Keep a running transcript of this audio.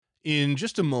In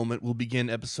just a moment, we'll begin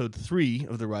episode 3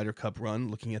 of the Ryder Cup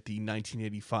run, looking at the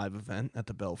 1985 event at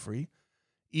the Belfry.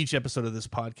 Each episode of this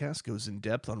podcast goes in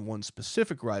depth on one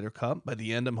specific Ryder Cup. By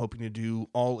the end, I'm hoping to do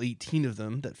all 18 of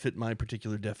them that fit my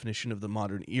particular definition of the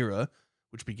modern era,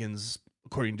 which begins,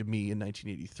 according to me, in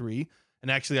 1983. And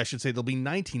actually, I should say there'll be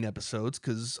 19 episodes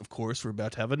because, of course, we're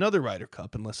about to have another Ryder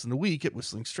Cup in less than a week at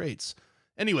Whistling Straits.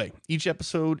 Anyway, each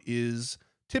episode is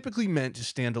typically meant to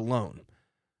stand alone.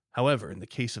 However, in the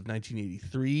case of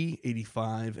 1983,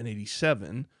 85, and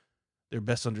 87, they're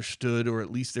best understood, or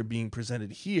at least they're being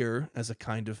presented here as a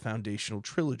kind of foundational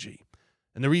trilogy.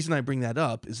 And the reason I bring that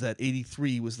up is that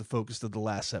 83 was the focus of the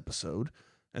last episode,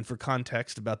 and for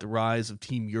context about the rise of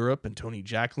Team Europe and Tony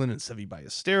Jacklin and Seve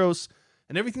Ballesteros,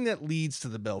 and everything that leads to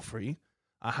the Belfry,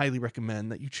 I highly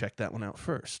recommend that you check that one out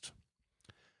first.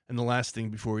 And the last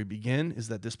thing before we begin is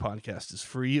that this podcast is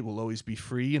free. It will always be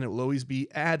free, and it will always be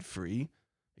ad-free,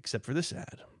 except for this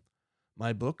ad.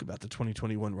 My book about the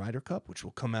 2021 Ryder Cup, which will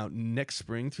come out next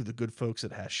spring through the good folks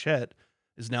at Hachette,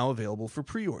 is now available for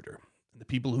pre-order. And the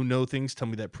people who know things tell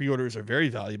me that pre-orders are very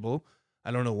valuable. I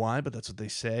don't know why, but that's what they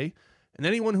say. And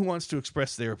anyone who wants to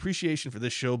express their appreciation for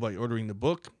this show by ordering the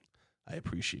book, I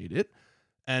appreciate it.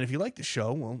 And if you like the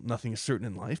show, well, nothing is certain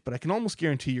in life, but I can almost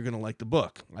guarantee you're going to like the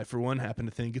book. I, for one, happen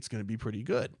to think it's going to be pretty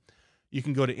good. You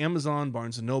can go to Amazon,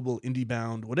 Barnes & Noble,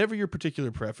 IndieBound, whatever your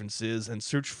particular preference is, and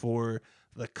search for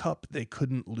The Cup They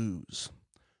Couldn't Lose.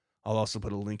 I'll also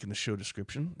put a link in the show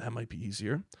description. That might be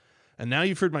easier. And now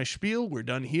you've heard my spiel. We're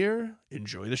done here.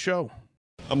 Enjoy the show.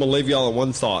 I'm going to leave y'all on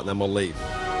one thought, and I'm going to leave.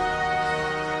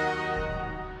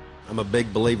 I'm a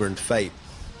big believer in fate.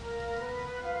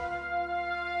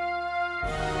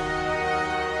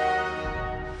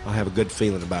 I have a good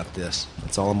feeling about this.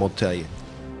 That's all I'm going to tell you.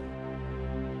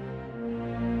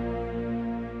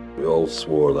 We all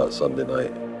swore that Sunday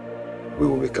night, we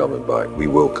will be coming back. We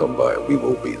will come back. We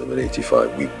will beat them in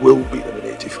 85. We will beat them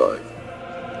in 85.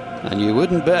 And you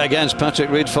wouldn't bet against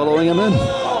Patrick Reed following him in.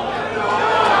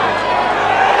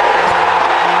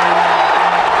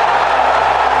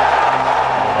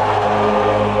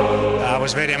 I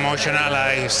was very emotional.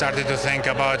 I started to think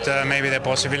about maybe the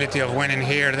possibility of winning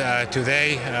here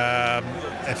today.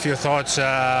 A few thoughts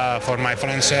for my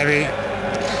friend Seve.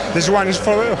 This one is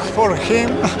for him.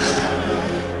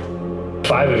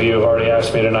 5 of you have already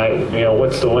asked me tonight,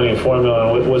 what's the winning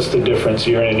formula and what's the difference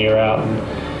year in, year out? And,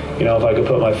 if I could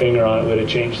put my finger on it, would have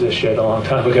changed this shit a long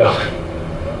time ago.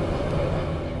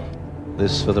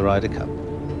 This for the Ryder Cup.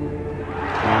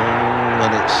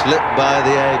 And it slipped by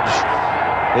the edge.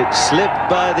 It slipped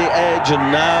by the edge,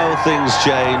 and now things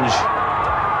change.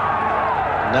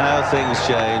 Now things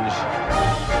change.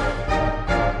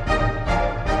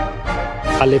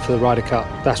 I live for the Ryder Cup.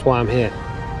 That's why I'm here.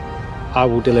 I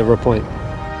will deliver a point.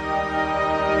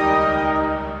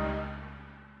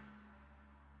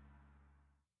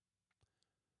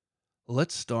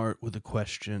 Let's start with a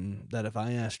question that if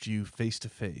I asked you face to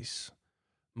face,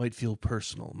 might feel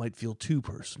personal, might feel too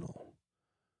personal.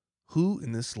 Who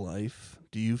in this life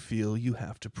do you feel you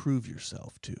have to prove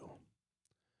yourself to?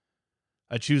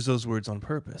 I choose those words on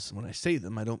purpose, and when I say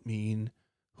them, I don't mean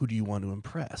who do you want to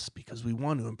impress, because we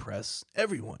want to impress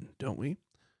everyone, don't we?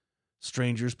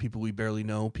 Strangers, people we barely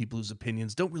know, people whose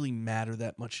opinions don't really matter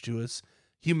that much to us.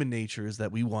 Human nature is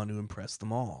that we want to impress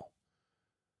them all.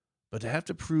 But to have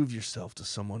to prove yourself to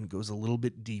someone goes a little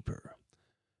bit deeper.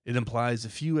 It implies a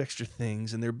few extra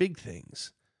things, and they're big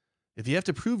things. If you have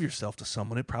to prove yourself to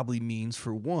someone, it probably means,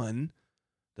 for one,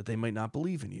 that they might not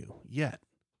believe in you yet.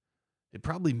 It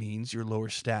probably means your lower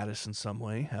status in some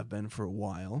way, have been for a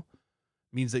while.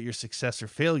 It means that your success or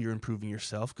failure in proving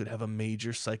yourself could have a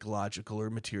major psychological or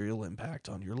material impact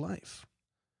on your life.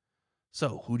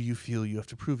 So, who do you feel you have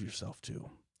to prove yourself to?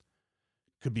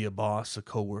 Could be a boss, a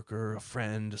coworker, a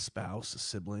friend, a spouse, a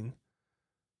sibling.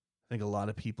 I think a lot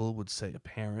of people would say a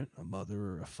parent, a mother,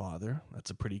 or a father.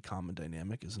 That's a pretty common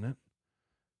dynamic, isn't it?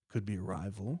 Could be a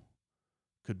rival.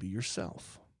 Could be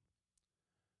yourself.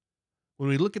 When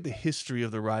we look at the history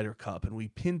of the Ryder Cup and we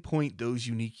pinpoint those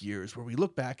unique years where we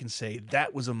look back and say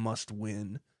that was a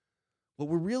must-win, what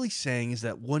we're really saying is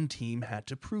that one team had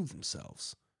to prove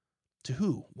themselves. To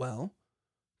who? Well,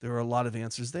 there are a lot of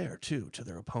answers there, too. To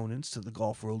their opponents, to the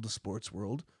golf world, the sports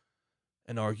world.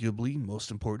 And arguably, most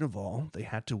important of all, they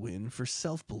had to win for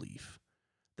self-belief.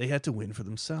 They had to win for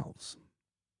themselves.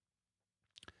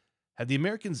 Have the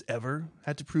Americans ever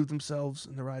had to prove themselves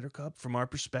in the Ryder Cup? From our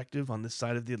perspective on this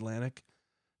side of the Atlantic,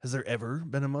 has there ever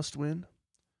been a must-win?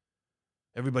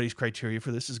 Everybody's criteria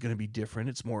for this is going to be different.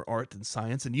 It's more art than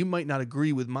science, and you might not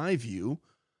agree with my view,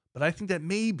 but I think that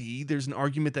maybe there's an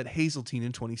argument that Hazeltine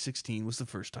in 2016 was the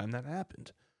first time that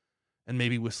happened. And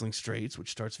maybe Whistling Straits,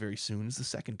 which starts very soon, is the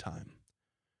second time.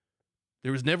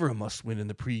 There was never a must-win in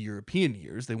the pre-European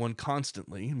years. They won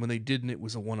constantly, and when they didn't, it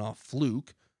was a one-off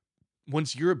fluke.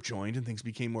 Once Europe joined and things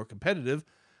became more competitive,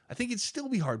 I think it'd still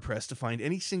be hard-pressed to find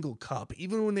any single cup,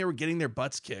 even when they were getting their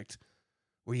butts kicked,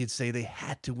 where you'd say they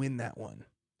had to win that one.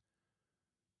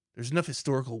 There's enough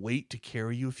historical weight to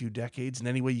carry you a few decades, and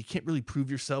anyway, you can't really prove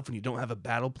yourself when you don't have a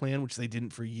battle plan, which they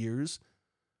didn't for years.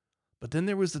 But then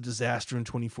there was the disaster in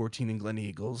 2014 in Glen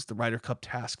Eagles. The Ryder Cup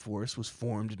Task Force was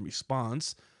formed in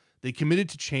response. They committed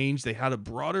to change. They had a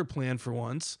broader plan for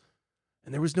once,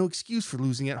 and there was no excuse for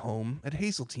losing at home at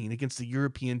Hazeltine against a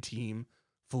European team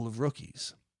full of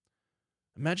rookies.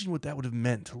 Imagine what that would have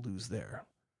meant to lose there.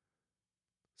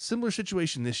 Similar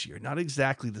situation this year, not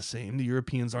exactly the same. The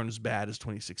Europeans aren't as bad as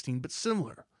 2016, but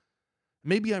similar.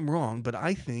 Maybe I'm wrong, but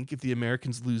I think if the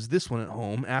Americans lose this one at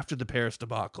home after the Paris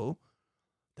debacle,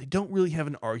 they don't really have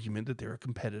an argument that they're a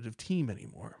competitive team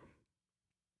anymore.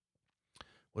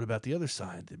 What about the other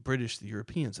side, the British, the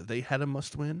Europeans? Have they had a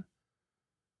must-win?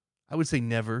 I would say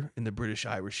never in the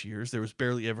British-Irish years. There was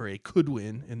barely ever a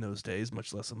could-win in those days,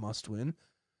 much less a must-win,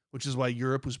 which is why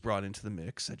Europe was brought into the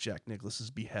mix at Jack Nicklaus's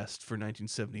behest for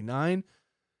 1979.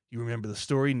 You remember the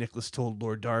story. Nicklaus told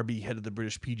Lord Derby, head of the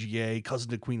British PGA,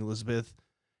 cousin to Queen Elizabeth,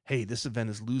 hey, this event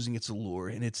is losing its allure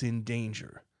and it's in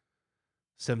danger.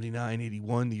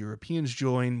 79-81, the Europeans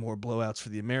join, more blowouts for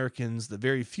the Americans. The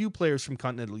very few players from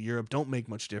continental Europe don't make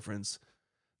much difference.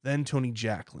 Then Tony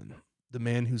Jacklin, the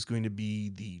man who's going to be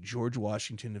the George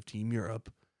Washington of Team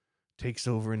Europe, takes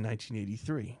over in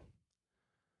 1983.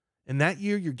 And that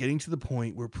year, you're getting to the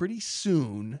point where pretty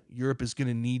soon Europe is going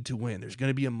to need to win. There's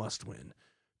going to be a must-win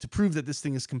to prove that this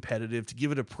thing is competitive, to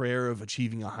give it a prayer of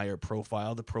achieving a higher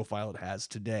profile, the profile it has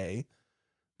today.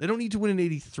 They don't need to win in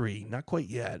 83, not quite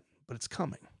yet, but it's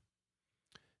coming.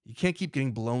 You can't keep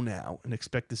getting blown out and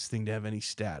expect this thing to have any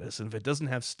status. And if it doesn't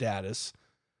have status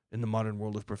in the modern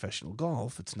world of professional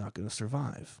golf, it's not going to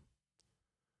survive.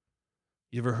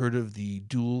 You ever heard of the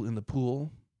duel in the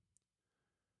pool?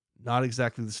 Not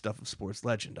exactly the stuff of sports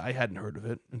legend. I hadn't heard of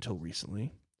it until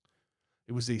recently.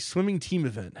 It was a swimming team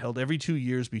event held every 2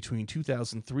 years between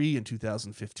 2003 and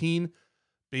 2015.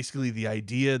 Basically, the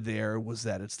idea there was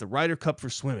that it's the Ryder Cup for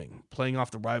swimming, playing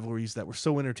off the rivalries that were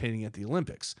so entertaining at the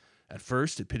Olympics. At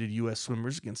first, it pitted U.S.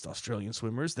 swimmers against Australian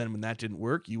swimmers. Then when that didn't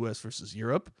work, U.S. versus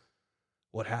Europe.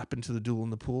 What happened to the duel in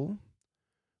the pool?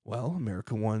 Well,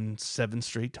 America won 7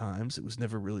 straight times. It was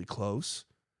never really close.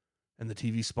 And the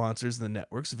TV sponsors and the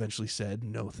networks eventually said,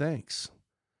 no thanks.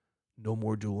 No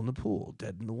more duel in the pool,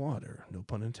 dead in the water, no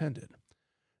pun intended.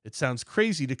 It sounds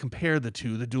crazy to compare the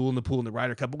two, the duel in the pool and the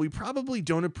Ryder Cup, but we probably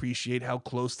don't appreciate how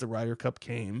close the Ryder Cup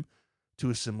came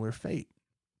to a similar fate.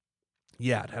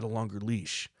 Yeah, it had a longer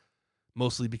leash,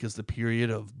 mostly because the period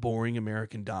of boring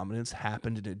American dominance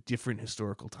happened in a different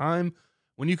historical time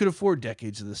when you could afford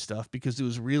decades of this stuff because it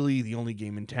was really the only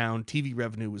game in town. TV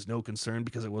revenue was no concern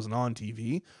because it wasn't on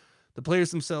TV. The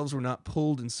players themselves were not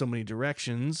pulled in so many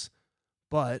directions,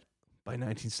 but by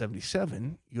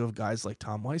 1977, you have guys like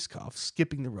Tom Weiskopf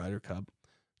skipping the Ryder Cup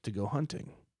to go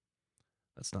hunting.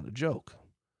 That's not a joke.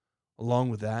 Along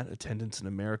with that, attendance in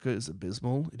America is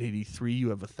abysmal. In 83, you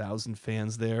have 1,000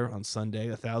 fans there on Sunday,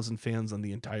 1,000 fans on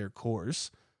the entire course.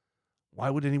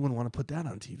 Why would anyone want to put that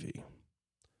on TV?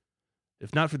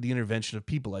 If not for the intervention of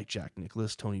people like Jack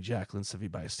Nicklaus, Tony Jacklin, Seve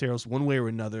Ballesteros, one way or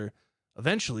another,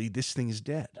 eventually this thing is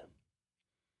dead.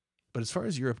 But as far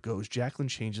as Europe goes, Jacklin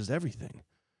changes everything.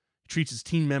 He treats his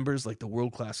team members like the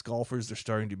world-class golfers they're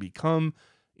starting to become,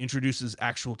 introduces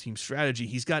actual team strategy.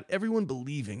 He's got everyone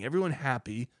believing, everyone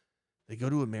happy. They go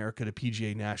to America to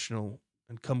PGA National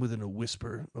and come within a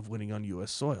whisper of winning on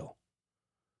U.S. soil.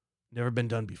 Never been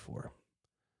done before.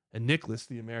 And Nicklaus,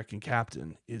 the American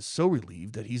captain, is so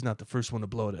relieved that he's not the first one to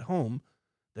blow it at home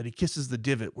that he kisses the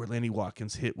divot where Lanny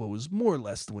Watkins hit what was more or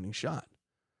less the winning shot.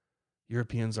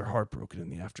 Europeans are heartbroken in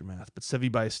the aftermath, but Seve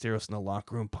Ballesteros in the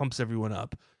locker room pumps everyone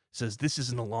up, says this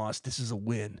isn't a loss, this is a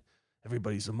win.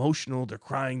 Everybody's emotional, they're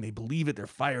crying, they believe it, they're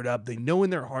fired up, they know in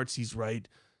their hearts he's right,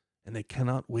 and they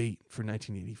cannot wait for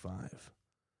 1985.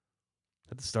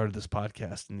 At the start of this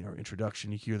podcast, in our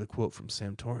introduction, you hear the quote from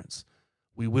Sam Torrance.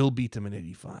 We will beat them in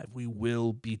 85. We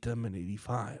will beat them in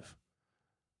 85.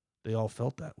 They all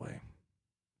felt that way.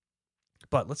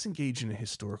 But let's engage in a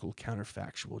historical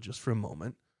counterfactual just for a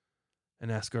moment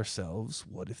and ask ourselves,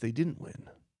 what if they didn't win?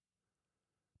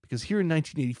 Because here in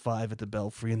 1985 at the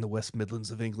Belfry in the West Midlands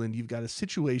of England, you've got a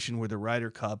situation where the Ryder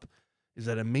Cup is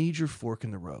at a major fork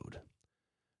in the road.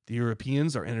 The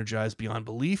Europeans are energized beyond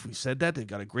belief. We've said that. They've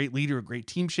got a great leader, a great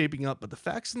team shaping up, but the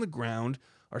facts on the ground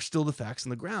are still the facts on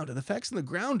the ground. And the facts on the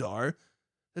ground are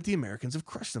that the Americans have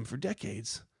crushed them for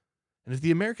decades. And if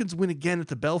the Americans win again at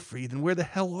the Belfry, then where the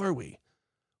hell are we?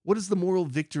 What does the moral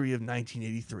victory of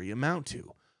 1983 amount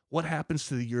to? What happens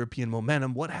to the European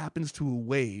momentum? What happens to a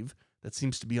wave that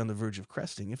seems to be on the verge of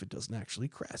cresting if it doesn't actually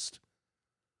crest?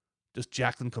 Does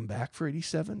Jacklin come back for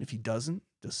 87? If he doesn't,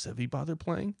 does Seve bother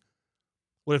playing?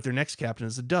 What if their next captain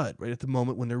is a dud right at the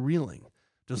moment when they're reeling?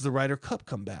 Does the Ryder Cup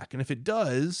come back? And if it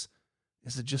does,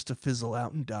 is it just to fizzle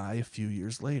out and die a few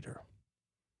years later?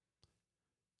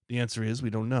 The answer is we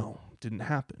don't know. It didn't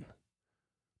happen.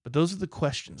 But those are the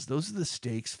questions. Those are the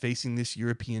stakes facing this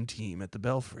European team at the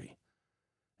Belfry.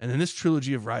 And in this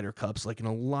trilogy of Ryder Cups, like in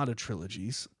a lot of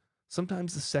trilogies,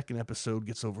 sometimes the second episode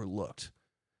gets overlooked.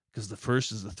 Because the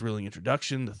first is the thrilling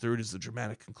introduction, the third is the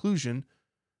dramatic conclusion.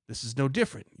 This is no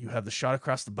different. You have the shot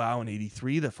across the bow in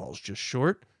 83 that falls just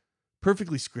short,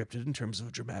 perfectly scripted in terms of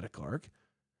a dramatic arc.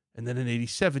 And then in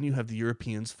 87, you have the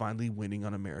Europeans finally winning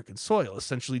on American soil,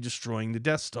 essentially destroying the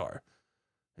Death Star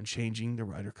and changing the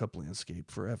Ryder Cup landscape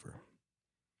forever.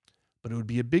 But it would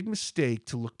be a big mistake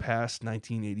to look past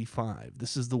 1985.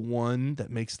 This is the one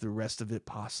that makes the rest of it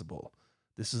possible.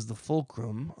 This is the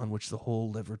fulcrum on which the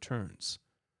whole lever turns.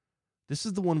 This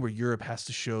is the one where Europe has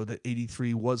to show that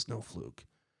 83 was no fluke.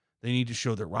 They need to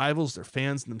show their rivals, their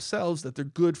fans, and themselves that they're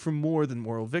good for more than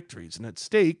moral victories. And at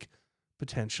stake,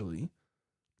 potentially,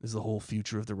 is the whole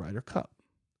future of the Ryder Cup.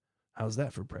 How's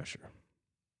that for pressure?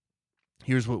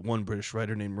 Here's what one British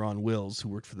writer named Ron Wills, who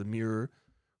worked for the Mirror,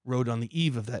 wrote on the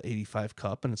eve of that 85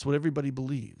 Cup, and it's what everybody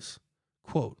believes.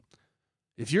 Quote,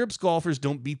 "If Europe's golfers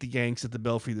don't beat the Yanks at the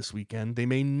Belfry this weekend, they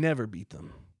may never beat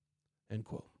them." End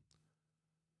quote.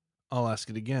 I'll ask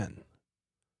it again.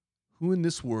 Who in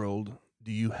this world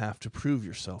do you have to prove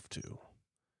yourself to?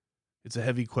 It's a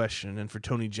heavy question, and for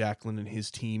Tony Jacklin and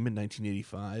his team in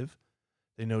 1985,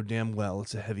 they know damn well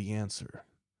it's a heavy answer.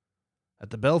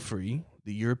 At the Belfry,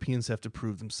 the Europeans have to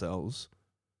prove themselves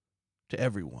to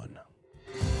everyone.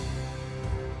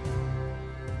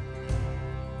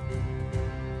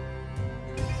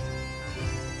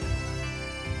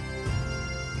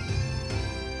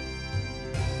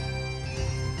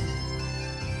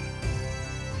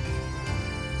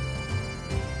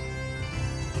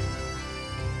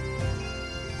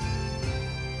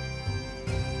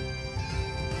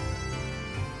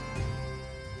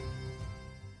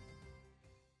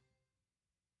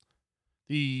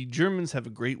 The Germans have a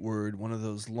great word, one of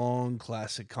those long,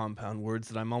 classic compound words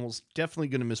that I'm almost definitely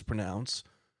going to mispronounce,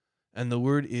 and the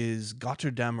word is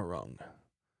Götterdämmerung.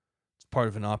 It's part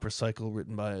of an opera cycle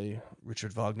written by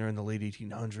Richard Wagner in the late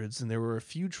 1800s, and there were a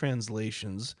few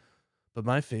translations, but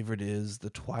my favorite is The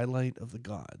Twilight of the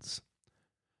Gods.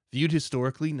 Viewed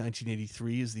historically,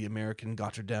 1983 is the American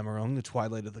Götterdämmerung, the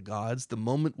Twilight of the Gods, the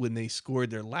moment when they scored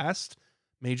their last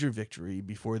major victory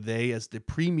before they, as the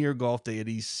premier golf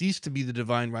deities, ceased to be the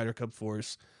divine Ryder Cup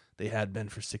force they had been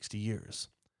for 60 years.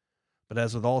 But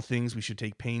as with all things, we should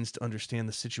take pains to understand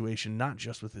the situation not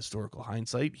just with historical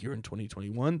hindsight here in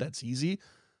 2021, that's easy,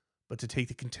 but to take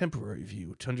the contemporary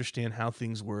view, to understand how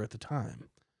things were at the time.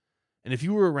 And if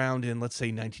you were around in, let's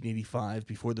say, 1985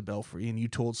 before the Belfry, and you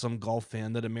told some golf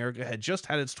fan that America had just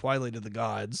had its Twilight of the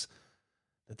Gods,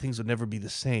 that things would never be the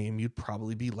same, you'd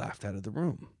probably be laughed out of the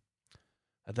room.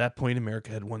 At that point,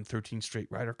 America had won 13 straight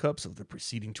Ryder Cups of the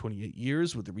preceding 28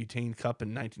 years, with the retained cup in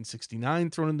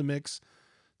 1969 thrown in the mix.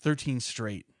 13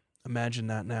 straight. Imagine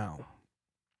that now.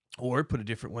 Or, put a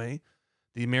different way,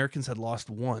 the Americans had lost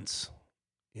once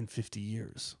in 50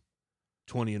 years.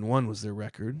 20-1 was their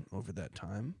record over that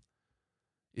time.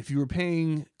 If you were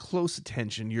paying close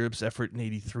attention, Europe's effort in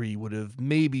 83 would have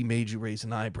maybe made you raise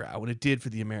an eyebrow, and it did for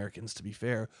the Americans, to be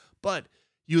fair, but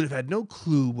you would have had no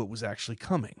clue what was actually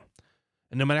coming.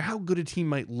 And no matter how good a team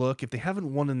might look, if they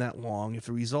haven't won in that long, if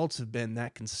the results have been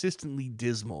that consistently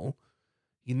dismal,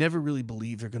 you never really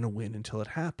believe they're going to win until it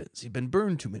happens. You've been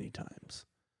burned too many times.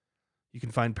 You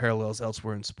can find parallels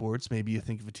elsewhere in sports. Maybe you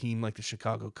think of a team like the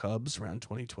Chicago Cubs around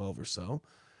 2012 or so.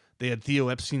 They had Theo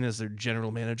Epstein as their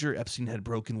general manager. Epstein had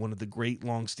broken one of the great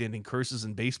long-standing curses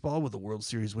in baseball with a World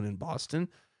Series win in Boston.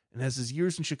 And as his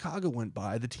years in Chicago went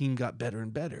by, the team got better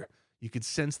and better. You could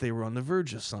sense they were on the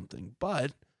verge of something,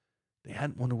 but they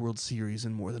hadn't won a World Series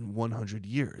in more than 100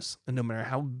 years. And no matter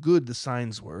how good the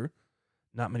signs were,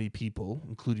 not many people,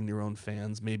 including their own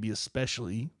fans, maybe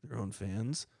especially their own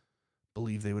fans,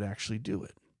 believe they would actually do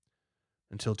it.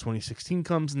 Until 2016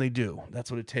 comes and they do.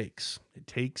 That's what it takes. It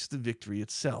takes the victory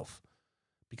itself.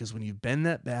 Because when you've been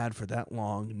that bad for that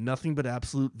long, nothing but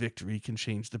absolute victory can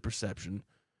change the perception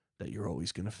that you're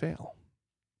always going to fail.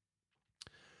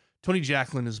 Tony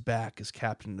Jacklin is back as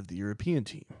captain of the European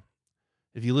team.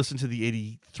 If you listen to the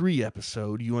 83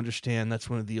 episode, you understand that's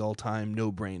one of the all-time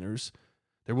no-brainers.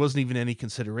 There wasn't even any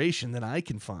consideration that I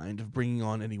can find of bringing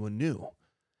on anyone new.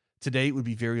 Today, it would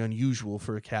be very unusual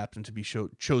for a captain to be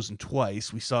chosen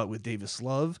twice. We saw it with Davis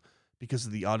Love because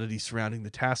of the oddity surrounding the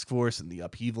task force and the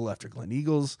upheaval after Glen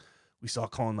Eagles. We saw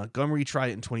Colin Montgomery try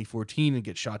it in 2014 and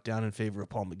get shot down in favor of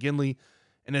Paul McGinley.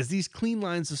 And as these clean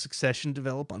lines of succession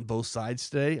develop on both sides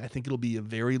today, I think it'll be a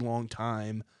very long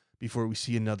time before we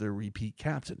see another repeat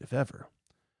captain, if ever.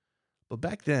 But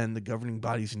back then, the governing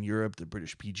bodies in Europe, the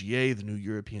British PGA, the new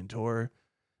European Tour,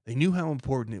 they knew how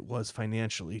important it was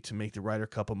financially to make the Ryder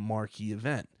Cup a marquee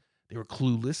event. They were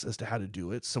clueless as to how to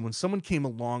do it. So when someone came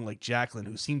along like Jacklin,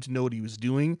 who seemed to know what he was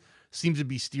doing, seemed to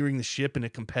be steering the ship in a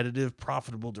competitive,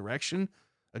 profitable direction,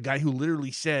 a guy who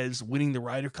literally says winning the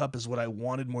Ryder Cup is what I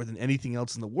wanted more than anything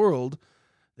else in the world,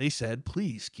 they said,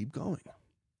 please keep going.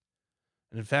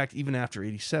 And in fact, even after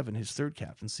 87, his third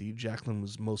captaincy, Jacklin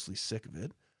was mostly sick of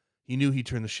it. He knew he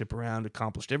turned the ship around,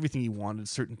 accomplished everything he wanted.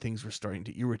 Certain things were starting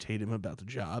to irritate him about the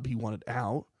job. He wanted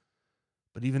out.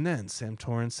 But even then, Sam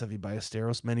Torrance, Seve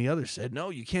Ballesteros, many others said, no,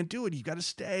 you can't do it. You've got to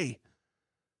stay.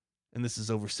 And this is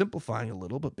oversimplifying a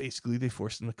little, but basically they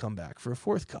forced him to come back for a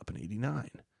fourth cup in 89.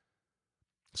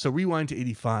 So rewind to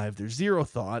 85. There's zero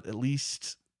thought, at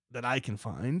least that I can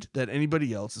find, that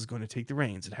anybody else is going to take the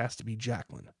reins. It has to be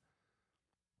Jacklin.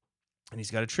 And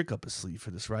he's got a trick up his sleeve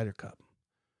for this Ryder Cup.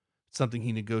 It's something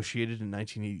he negotiated in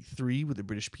 1983 with the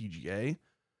British PGA,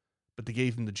 but they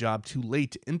gave him the job too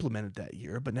late to implement it that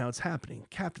year, but now it's happening.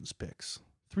 Captain's picks.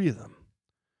 3 of them.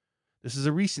 This is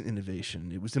a recent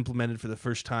innovation. It was implemented for the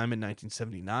first time in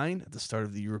 1979 at the start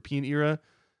of the European era.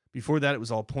 Before that, it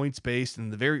was all points-based, and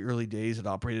in the very early days, it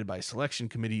operated by a selection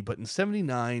committee, but in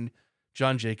 79,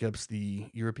 John Jacobs, the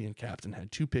European captain,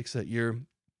 had 2 picks that year.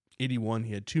 81,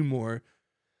 he had 2 more.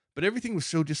 But everything was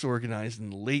so disorganized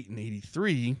and late in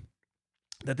 83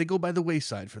 that they go by the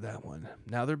wayside for that one.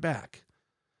 Now they're back.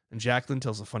 And Jacklin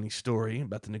tells a funny story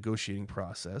about the negotiating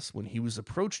process. When he was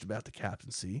approached about the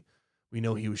captaincy, we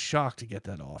know he was shocked to get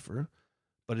that offer.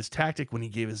 But his tactic when he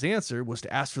gave his answer was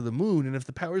to ask for the moon, and if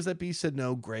the powers that be said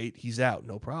no, great, he's out,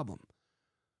 no problem.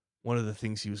 One of the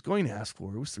things he was going to ask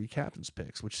for was 3 captain's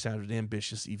picks, which sounded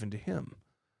ambitious even to him.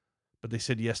 But they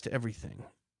said yes to everything.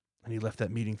 And he left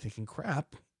that meeting thinking,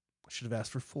 crap, I should have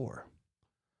asked for 4.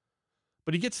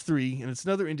 But he gets 3, and it's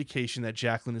another indication that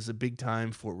Jacklin is a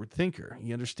big-time forward thinker.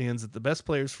 He understands that the best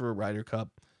players for a Ryder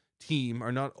Cup team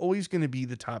are not always going to be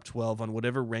the top 12 on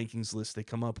whatever rankings list they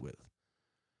come up with.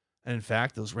 And in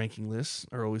fact, those ranking lists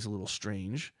are always a little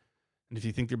strange. And if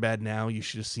you think they're bad now, you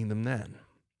should have seen them then,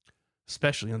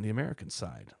 especially on the American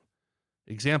side.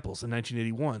 Examples, in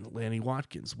 1981, Lanny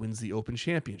Watkins wins the Open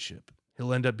Championship.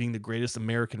 He'll end up being the greatest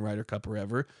American Ryder Cupper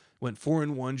ever. Went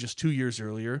 4-1 just 2 years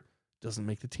earlier. Doesn't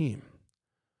make the team.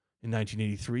 In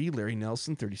 1983, Larry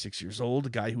Nelson, 36 years old, a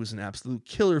guy who was an absolute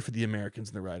killer for the Americans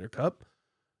in the Ryder Cup,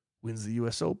 wins the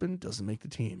U.S. Open, doesn't make the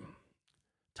team.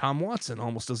 Tom Watson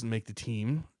almost doesn't make the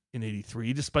team in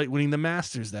 83, despite winning the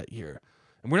Masters that year.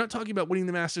 And we're not talking about winning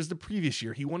the Masters the previous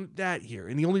year. He won it that year.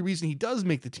 And the only reason he does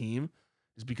make the team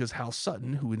is because Hal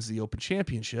Sutton, who wins the Open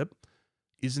Championship,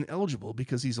 isn't eligible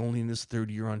because he's only in his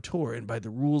 3rd year on tour. And by the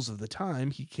rules of the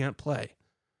time, he can't play.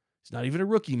 He's not even a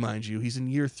rookie, mind you. He's in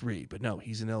year 3, but no,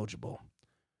 he's ineligible.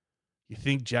 You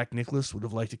think Jack Nicklaus would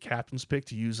have liked a captain's pick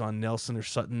to use on Nelson or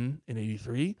Sutton in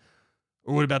 83?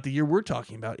 Or what about the year we're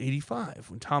talking about, 85,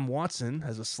 when Tom Watson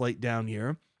has a slight down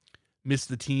year, missed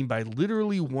the team by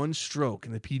literally 1 stroke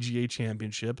in the PGA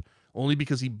Championship, only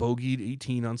because he bogeyed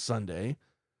 18 on Sunday?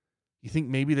 You think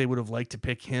maybe they would have liked to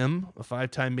pick him, a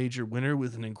 5-time major winner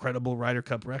with an incredible Ryder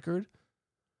Cup record?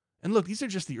 And look, these are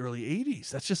just the early 80s.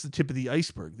 That's just the tip of the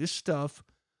iceberg. This stuff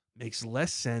makes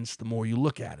less sense the more you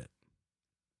look at it.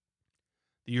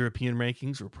 The European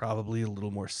rankings were probably a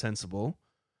little more sensible,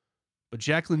 but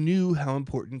Jacklin knew how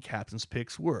important captain's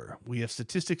picks were. We have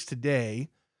statistics today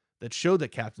that show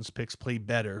that captain's picks play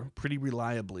better pretty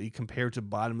reliably compared to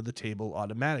bottom-of-the-table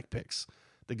automatic picks,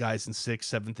 the guys in 6th,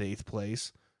 7th, 8th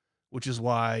place, which is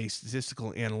why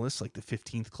statistical analysts like the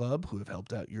 15th Club, who have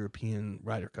helped out European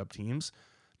Ryder Cup teams,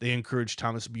 they encouraged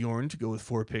Thomas Bjorn to go with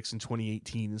 4 picks in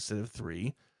 2018 instead of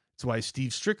 3. It's why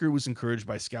Steve Stricker was encouraged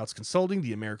by Scouts Consulting,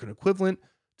 the American equivalent,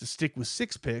 to stick with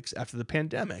 6 picks after the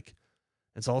pandemic.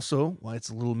 It's also why it's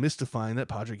a little mystifying that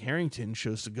Padraig Harrington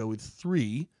chose to go with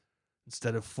 3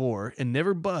 instead of 4 and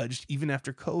never budged even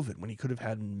after COVID when he could have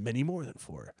had many more than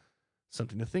 4.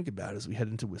 Something to think about as we head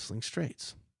into Whistling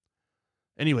Straits.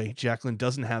 Anyway, Jacklin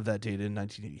doesn't have that data in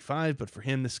 1985, but for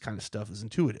him, this kind of stuff is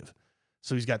intuitive.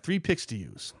 So he's got 3 picks to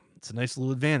use. It's a nice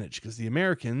little advantage because the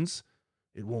Americans,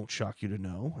 it won't shock you to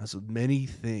know, as with many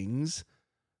things,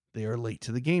 they are late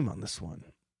to the game on this one.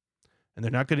 And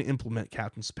they're not going to implement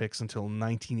captain's picks until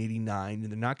 1989,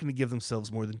 and they're not going to give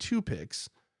themselves more than 2 picks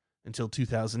until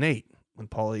 2008, when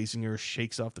Paul Azinger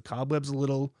shakes off the cobwebs a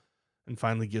little and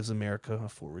finally gives America a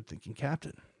forward-thinking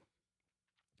captain.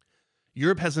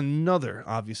 Europe has another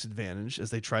obvious advantage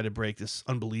as they try to break this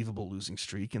unbelievable losing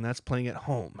streak, and that's playing at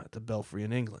home at the Belfry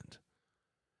in England.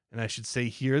 And I should say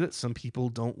here that some people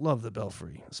don't love the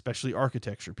Belfry, especially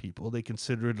architecture people. They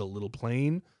consider it a little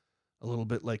plain, a little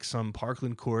bit like some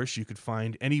parkland course you could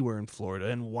find anywhere in Florida.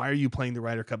 And why are you playing the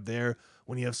Ryder Cup there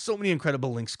when you have so many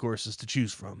incredible links courses to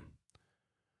choose from?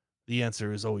 The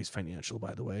answer is always financial,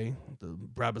 by the way. The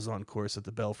Brabazon course at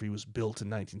the Belfry was built in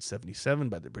 1977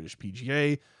 by the British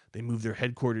PGA. They moved their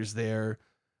headquarters there,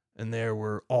 and there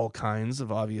were all kinds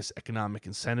of obvious economic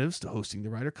incentives to hosting the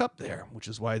Ryder Cup there, which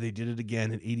is why they did it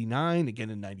again in 89,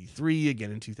 again in 93,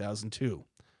 again in 2002.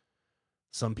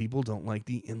 Some people don't like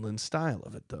the inland style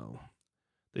of it, though.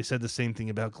 They said the same thing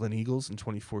about Glen Eagles in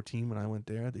 2014 when I went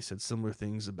there. They said similar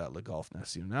things about Le Golf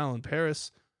National in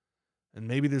Paris. And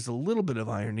maybe there's a little bit of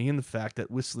irony in the fact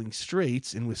that Whistling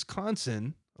Straits in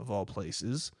Wisconsin, of all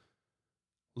places,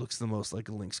 looks the most like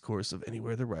a links course of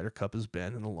anywhere the Ryder Cup has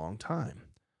been in a long time,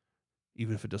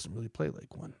 even if it doesn't really play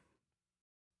like one.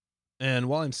 And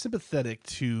while I'm sympathetic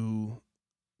to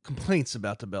complaints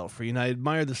about the Belfry, and I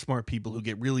admire the smart people who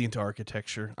get really into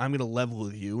architecture, I'm going to level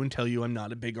with you and tell you I'm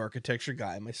not a big architecture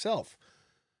guy myself.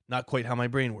 Not quite how my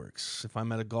brain works. If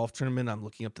I'm at a golf tournament, I'm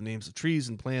looking up the names of trees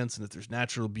and plants, and if there's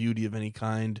natural beauty of any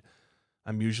kind,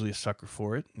 I'm usually a sucker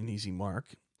for it, an easy mark.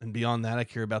 And beyond that, I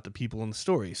care about the people and the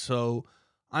story. So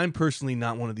I'm personally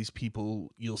not one of these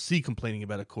people you'll see complaining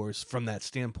about a course from that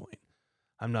standpoint.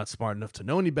 I'm not smart enough to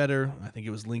know any better. I think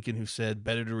it was Lincoln who said,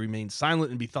 better to remain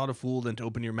silent and be thought a fool than to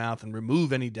open your mouth and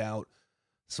remove any doubt.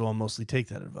 So I'll mostly take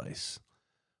that advice.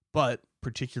 But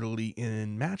particularly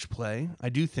in match play, I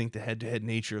do think the head-to-head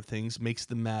nature of things makes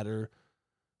the matter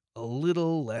a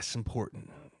little less important.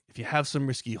 If you have some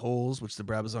risky holes, which the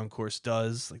Brabazon course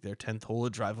does, like their 10th hole,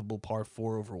 a drivable par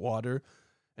 4 over water,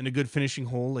 and a good finishing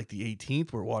hole like the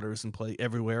 18th, where water is in play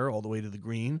everywhere all the way to the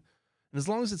green, and as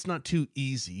long as it's not too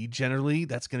easy, generally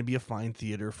that's going to be a fine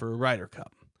theater for a Ryder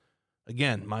Cup.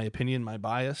 Again, my opinion, my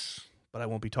bias, but I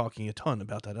won't be talking a ton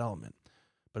about that element.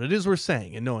 But it is worth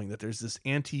saying and knowing that there's this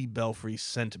anti-Belfry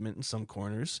sentiment in some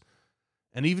corners,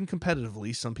 and even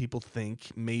competitively, some people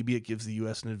think maybe it gives the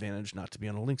U.S. an advantage not to be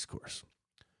on a links course.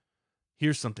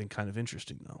 Here's something kind of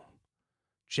interesting, though.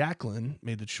 Jacklin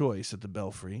made the choice at the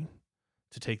Belfry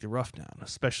to take the rough down,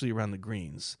 especially around the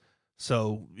greens.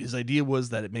 So his idea was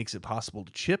that it makes it possible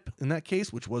to chip in that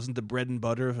case, which wasn't the bread and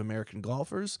butter of American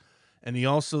golfers. And he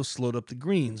also slowed up the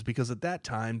greens because at that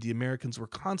time, the Americans were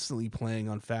constantly playing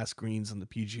on fast greens on the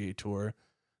PGA Tour.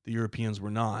 The Europeans were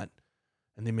not.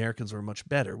 And the Americans were much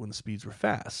better when the speeds were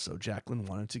fast. So Jacklin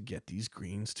wanted to get these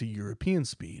greens to European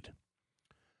speed.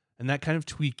 And that kind of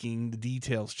tweaking, the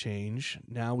details change.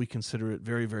 Now we consider it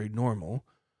very, very normal.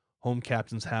 Home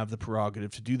captains have the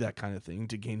prerogative to do that kind of thing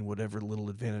to gain whatever little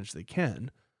advantage they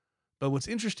can. But what's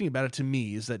interesting about it to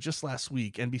me is that just last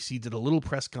week, NBC did a little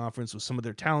press conference with some of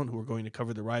their talent who were going to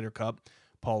cover the Ryder Cup.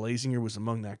 Paul Azinger was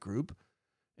among that group.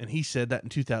 And he said that in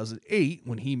 2008,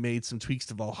 when he made some tweaks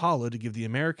to Valhalla to give the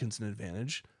Americans an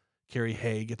advantage, Kerry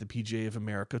Haigh at the PGA of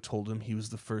America told him he was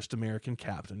the first American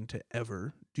captain to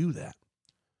ever do that.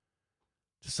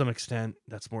 To some extent,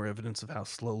 that's more evidence of how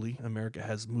slowly America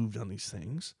has moved on these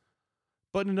things.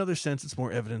 But in another sense, it's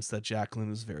more evidence that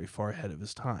Jacklin is very far ahead of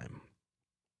his time.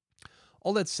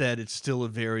 All that said, it's still a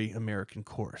very American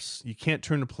course. You can't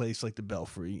turn a place like the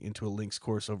Belfry into a links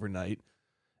course overnight.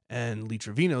 And Lee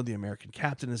Trevino, the American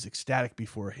captain, is ecstatic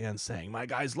beforehand, saying, "My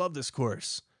guys love this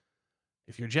course."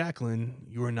 If you're Jacklin,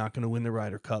 you are not going to win the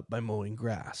Ryder Cup by mowing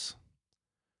grass.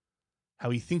 How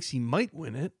he thinks he might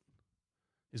win it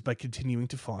is by continuing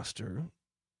to foster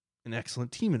an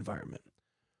excellent team environment.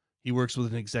 He works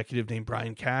with an executive named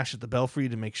Brian Cash at the Belfry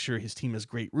to make sure his team has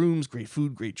great rooms, great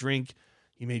food, great drink.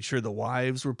 He made sure the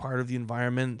wives were part of the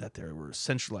environment, that there were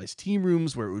centralized team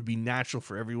rooms where it would be natural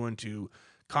for everyone to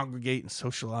congregate and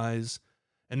socialize.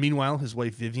 And meanwhile, his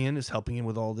wife Vivian is helping him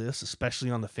with all this, especially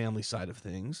on the family side of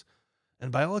things.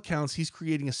 And by all accounts, he's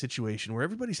creating a situation where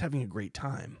everybody's having a great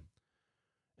time.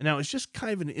 And now, it's just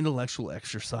kind of an intellectual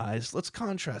exercise. Let's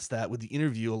contrast that with the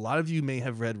interview a lot of you may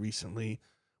have read recently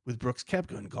with Brooks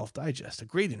Koepka in Golf Digest, a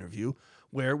great interview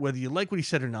where, whether you like what he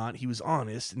said or not, he was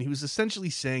honest, and he was essentially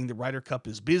saying the Ryder Cup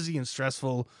is busy and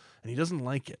stressful, and he doesn't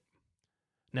like it.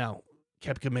 Now,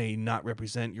 Koepka may not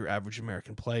represent your average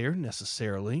American player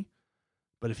necessarily,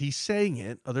 but if he's saying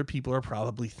it, other people are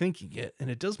probably thinking it, and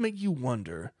it does make you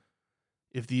wonder,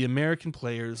 if the American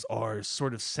players are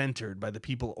sort of centered by the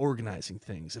people organizing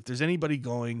things, if there's anybody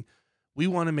going, we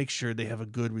want to make sure they have a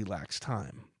good, relaxed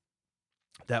time.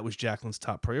 That was Jacqueline's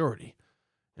top priority.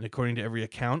 And according to every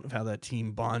account of how that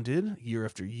team bonded year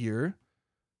after year,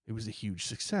 it was a huge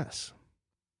success.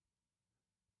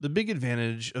 The big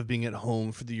advantage of being at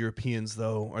home for the Europeans,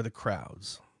 though, are the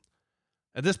crowds.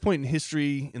 At this point in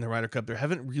history in the Ryder Cup, there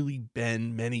haven't really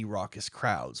been many raucous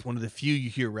crowds. One of the few you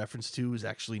hear reference to is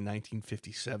actually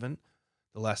 1957,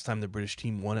 the last time the British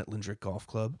team won at Lindrick Golf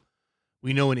Club.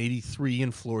 We know in 83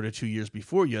 in Florida 2 years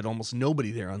before, you had almost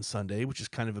nobody there on Sunday, which is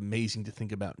kind of amazing to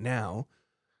think about now.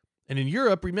 And in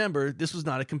Europe, remember, this was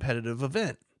not a competitive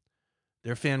event.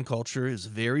 Their fan culture is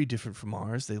very different from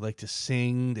ours. They like to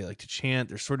sing, they like to chant.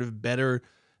 They're sort of better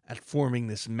at forming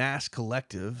this mass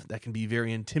collective that can be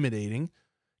very intimidating,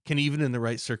 can even in the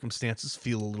right circumstances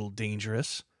feel a little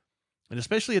dangerous. And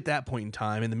especially at that point in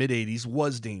time, in the mid-'80s,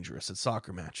 was dangerous at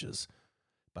soccer matches.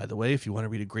 By the way, if you want to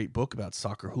read a great book about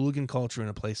soccer hooligan culture in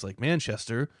a place like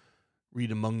Manchester,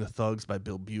 read Among the Thugs by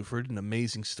Bill Buford, an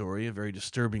amazing story, a very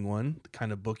disturbing one, the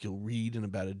kind of book you'll read in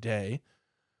about a day.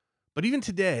 But even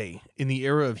today, in the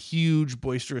era of huge,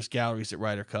 boisterous galleries at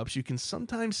Ryder Cups, you can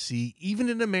sometimes see, even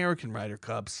in American Ryder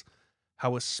Cups,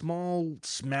 how a small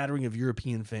smattering of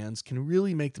European fans can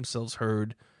really make themselves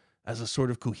heard as a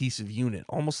sort of cohesive unit,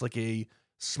 almost like a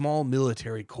small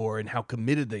military corps, and how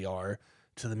committed they are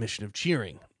to the mission of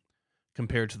cheering,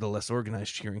 compared to the less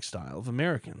organized cheering style of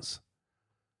Americans.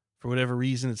 For whatever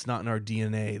reason, it's not in our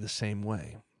DNA the same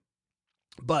way.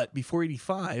 But before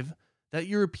 85, that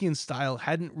European style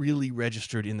hadn't really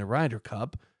registered in the Ryder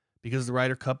Cup because the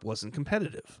Ryder Cup wasn't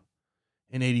competitive.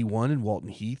 In 81 in Walton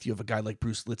Heath, you have a guy like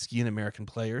Bruce Litsky, an American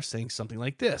player, saying something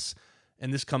like this.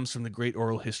 And this comes from the great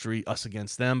oral history, Us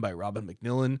Against Them, by Robin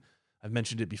McMillan. I've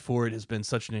mentioned it before. It has been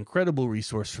such an incredible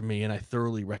resource for me, and I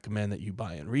thoroughly recommend that you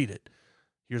buy and read it.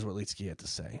 Here's what Litsky had to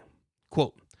say.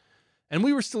 Quote, "And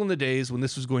we were still in the days when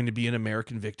this was going to be an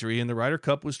American victory, and the Ryder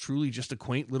Cup was truly just a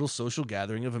quaint little social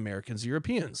gathering of Americans and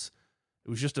Europeans. It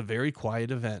was just a very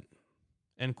quiet event."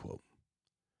 End quote.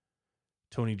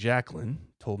 Tony Jacklin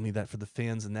told me that for the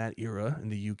fans in that era in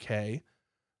the UK,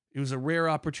 it was a rare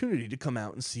opportunity to come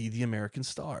out and see the American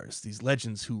stars, these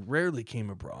legends who rarely came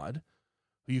abroad,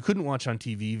 who you couldn't watch on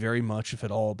TV very much, if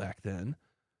at all, back then.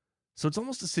 So it's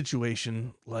almost a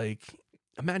situation like,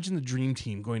 imagine the dream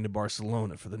team going to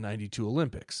Barcelona for the 92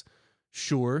 Olympics.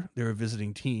 Sure, they're a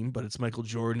visiting team, but it's Michael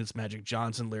Jordan, it's Magic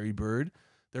Johnson, Larry Bird.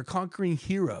 They're conquering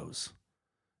heroes,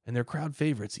 and they're crowd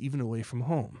favorites even away from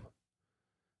home.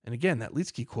 And again, that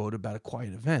Litsky quote about a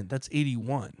quiet event, that's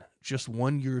 81, just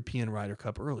one European Ryder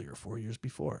Cup earlier, 4 years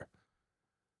before.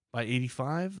 By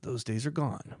 85, those days are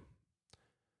gone,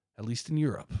 at least in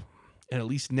Europe, and at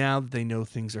least now that they know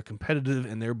things are competitive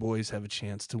and their boys have a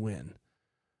chance to win.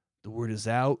 The word is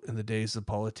out, and the days of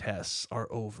politesse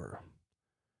are over.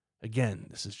 Again,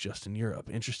 this is just in Europe.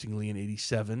 Interestingly, in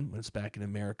 87, when it's back in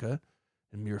America,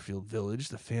 in Muirfield Village,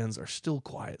 the fans are still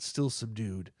quiet, still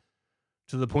subdued,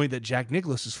 to the point that Jack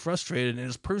Nicklaus is frustrated and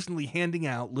is personally handing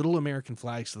out little American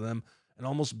flags to them and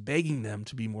almost begging them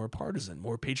to be more partisan,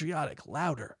 more patriotic,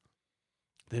 louder.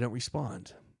 They don't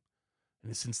respond.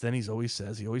 And since then, he always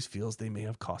feels they may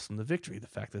have cost him the victory, the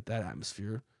fact that that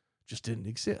atmosphere just didn't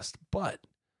exist. But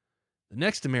the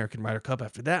next American Ryder Cup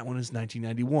after that one is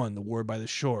 1991, the War by the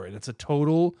Shore, and it's a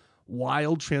total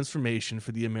wild transformation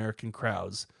for the American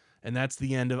crowds, and that's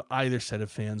the end of either set of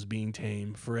fans being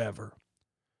tame forever.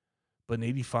 But in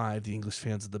 85, the English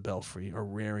fans of the Belfry are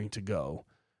raring to go.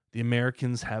 The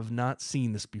Americans have not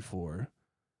seen this before,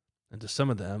 and to some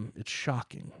of them, it's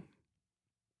shocking.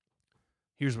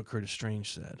 Here's what Curtis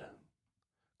Strange said.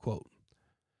 Quote,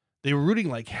 "They were rooting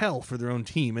like hell for their own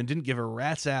team and didn't give a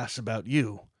rat's ass about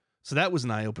you. So that was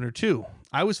an eye-opener too.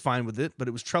 I was fine with it, but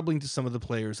it was troubling to some of the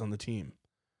players on the team."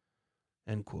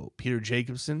 End quote. Peter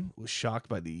Jacobson was shocked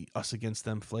by the Us Against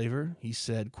Them flavor. He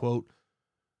said, quote,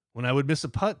 "When I would miss a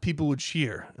putt, people would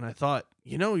cheer. And I thought,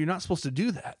 you're not supposed to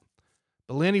do that.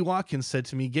 But Lanny Watkins said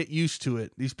to me, get used to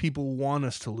it. These people want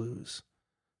us to lose."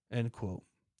 End quote.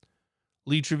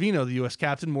 Lee Trevino, the U.S.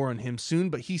 captain, more on him soon,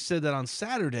 but he said that on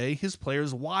Saturday, his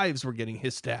players' wives were getting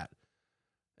hissed at.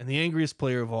 And the angriest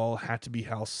player of all had to be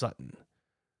Hal Sutton.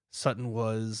 Sutton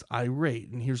was irate,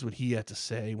 and here's what he had to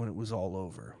say when it was all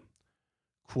over.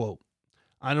 Quote,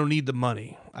 "I don't need the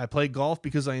money. I play golf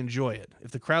because I enjoy it. If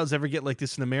the crowds ever get like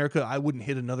this in America, I wouldn't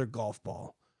hit another golf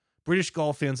ball. British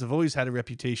golf fans have always had a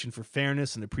reputation for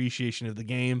fairness and appreciation of the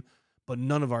game, but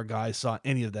none of our guys saw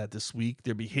any of that this week.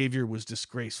 Their behavior was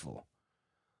disgraceful."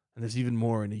 And there's even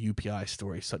more in a UPI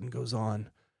story. Sutton goes on.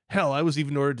 "Hell, I was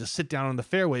even ordered to sit down on the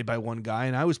fairway by one guy,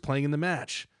 and I was playing in the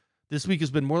match. This week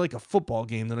has been more like a football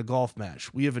game than a golf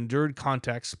match. We have endured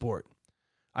contact sport.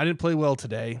 I didn't play well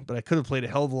today, but I could have played a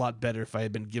hell of a lot better if I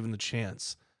had been given the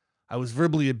chance. I was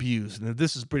verbally abused, and if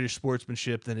this is British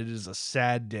sportsmanship, then it is a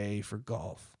sad day for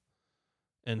golf."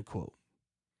 End quote.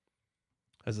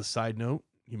 As a side note,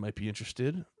 you might be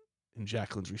interested in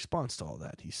Jacqueline's response to all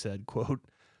that. He said, quote,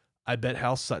 "I bet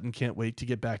Hal Sutton can't wait to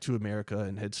get back to America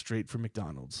and head straight for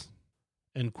McDonald's."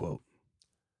 End quote.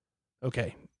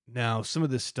 Okay, now some of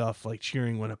this stuff, like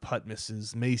cheering when a putt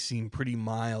misses, may seem pretty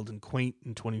mild and quaint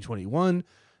in 2021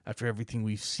 after everything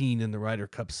we've seen in the Ryder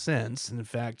Cup since. And in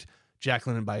fact,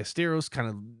 Jacqueline and Ballesteros, kind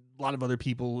of a lot of other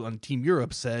people on Team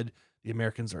Europe said the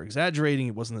Americans are exaggerating.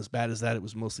 It wasn't as bad as that. It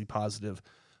was mostly positive.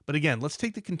 But again, let's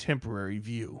take the contemporary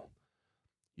view.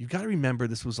 You've got to remember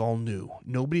this was all new.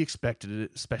 Nobody expected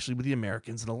it, especially with the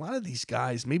Americans. And a lot of these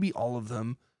guys, maybe all of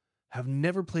them, have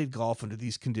never played golf under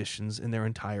these conditions in their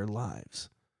entire lives.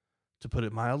 To put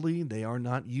it mildly, they are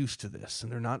not used to this,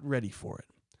 and they're not ready for it.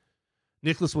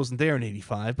 Nicklaus wasn't there in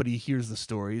 85, but he hears the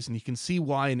stories, and you can see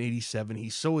why in 87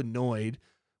 he's so annoyed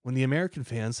when the American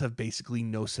fans have basically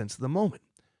no sense of the moment.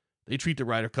 They treat the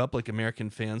Ryder Cup like American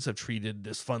fans have treated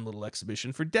this fun little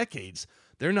exhibition for decades.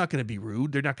 They're not going to be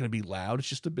rude. They're not going to be loud. It's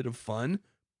just a bit of fun.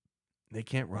 They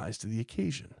can't rise to the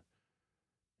occasion.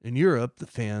 In Europe, the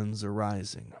fans are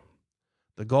rising.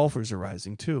 The golfers are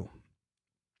rising too.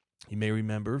 You may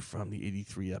remember from the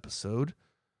 83 episode,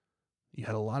 you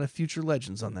had a lot of future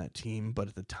legends on that team, but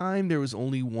at the time there was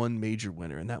only one major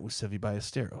winner, and that was Seve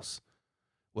Ballesteros.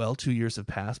 Well, 2 years have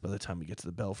passed by the time we get to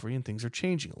the Belfry, and things are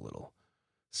changing a little.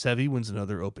 Seve wins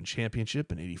another Open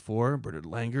Championship in 84. Bernhard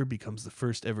Langer becomes the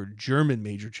first ever German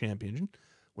major champion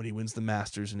when he wins the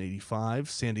Masters in 85.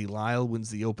 Sandy Lyle wins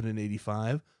the Open in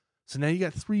 85. So now you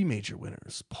got three major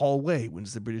winners. Paul Way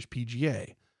wins the British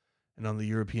PGA. And on the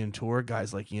European Tour,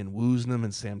 guys like Ian Woosnam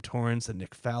and Sam Torrance and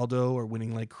Nick Faldo are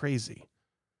winning like crazy.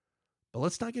 But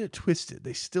let's not get it twisted.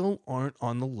 They still aren't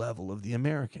on the level of the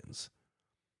Americans.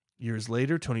 Years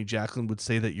later, Tony Jacqueline would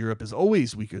say that Europe is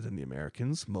always weaker than the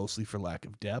Americans, mostly for lack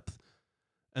of depth.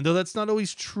 And though that's not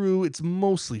always true, it's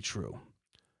mostly true.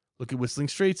 Look at Whistling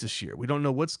Straits this year. We don't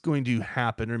know what's going to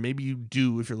happen, or maybe you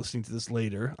do if you're listening to this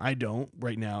later. I don't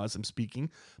right now as I'm speaking.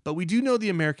 But we do know the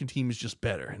American team is just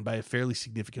better, and by a fairly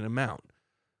significant amount.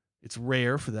 It's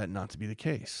rare for that not to be the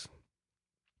case.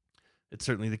 It's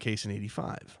certainly the case in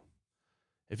 85.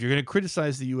 If you're going to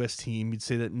criticize the U.S. team, you'd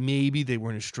say that maybe they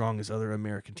weren't as strong as other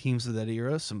American teams of that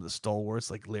era. Some of the stalwarts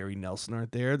like Larry Nelson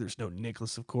aren't there. There's no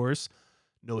Nicklaus, of course.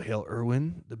 No Hale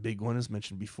Irwin. The big one, as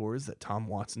mentioned before, is that Tom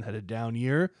Watson had a down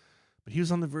year, but he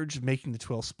was on the verge of making the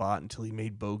 12th spot until he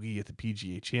made bogey at the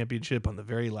PGA Championship on the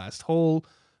very last hole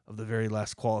of the very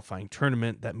last qualifying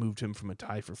tournament. That moved him from a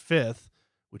tie for 5th,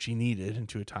 which he needed,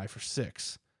 into a tie for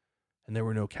 6th. And there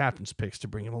were no captain's picks to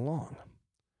bring him along.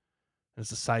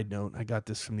 As a side note, I got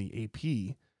this from the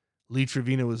AP. Lee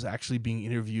Trevino was actually being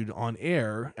interviewed on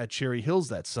air at Cherry Hills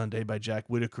that Sunday by Jack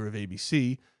Whitaker of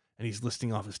ABC, and he's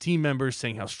listing off his team members,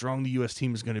 saying how strong the U.S.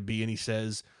 team is going to be, and he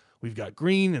says, "We've got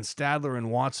Green and Stadler and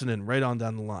Watson and right on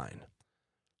down the line."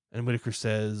 And Whitaker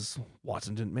says,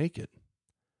 "Watson didn't make it."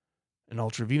 And all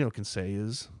Trevino can say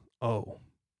is, "Oh."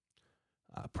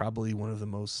 Probably one of the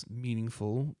most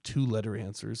meaningful two-letter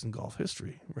answers in golf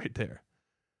history right there.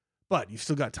 But you've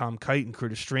still got Tom Kite and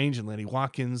Curtis Strange and Lenny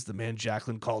Watkins, the man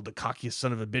Jacqueline called the cockiest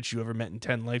son of a bitch you ever met in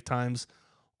 10 lifetimes,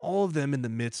 all of them in the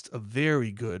midst of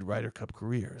very good Ryder Cup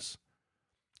careers.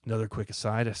 Another quick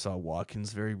aside, I saw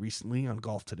Watkins very recently on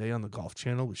Golf Today on the Golf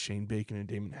Channel with Shane Bacon and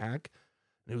Damon Hack,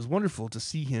 and it was wonderful to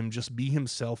see him just be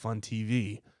himself on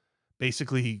TV.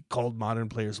 Basically, he called modern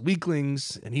players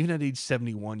weaklings, and even at age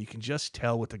 71, you can just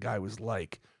tell what the guy was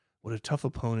like, what a tough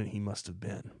opponent he must have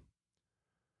been.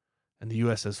 And the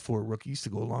U.S. has 4 rookies to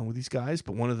go along with these guys,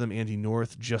 but one of them, Andy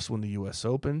North, just won the U.S.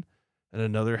 Open, and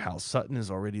another, Hal Sutton,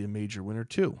 is already a major winner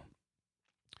too.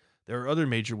 There are other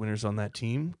major winners on that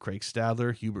team: Craig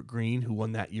Stadler, Hubert Green, who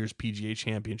won that year's PGA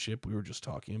Championship we were just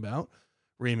talking about,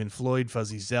 Raymond Floyd,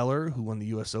 Fuzzy Zeller, who won the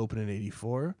U.S. Open in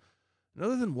 84. And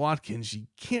other than Watkins, you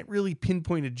can't really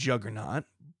pinpoint a juggernaut,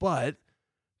 but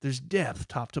there's depth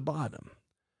top to bottom.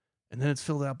 And then it's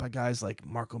filled out by guys like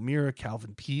Mark O'Meara,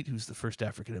 Calvin Peete, who's the first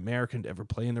African-American to ever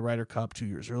play in the Ryder Cup 2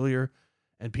 years earlier,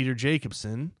 and Peter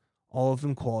Jacobsen, all of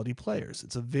them quality players.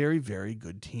 It's a very, very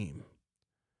good team.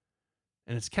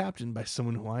 And it's captained by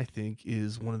someone who I think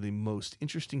is one of the most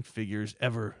interesting figures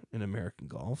ever in American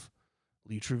golf,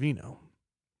 Lee Trevino.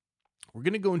 We're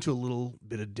going to go into a little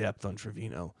bit of depth on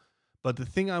Trevino, but the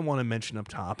thing I want to mention up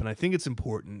top, and I think it's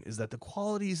important, is that the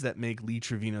qualities that make Lee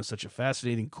Trevino such a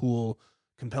fascinating, cool,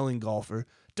 compelling golfer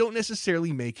don't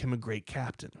necessarily make him a great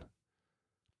captain.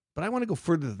 But I want to go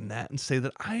further than that and say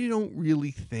that I don't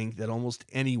really think that almost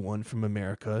anyone from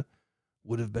America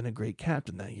would have been a great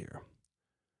captain that year.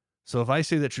 So if I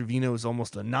say that Trevino is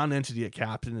almost a non-entity at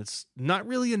captain, it's not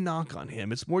really a knock on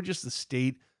him. It's more just the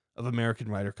state of American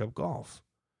Ryder Cup golf,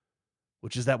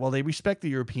 which is that while they respect the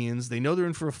Europeans, they know they're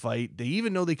in for a fight, they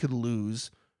even know they could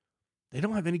lose, they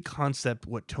don't have any concept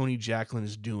what Tony Jacklin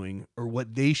is doing or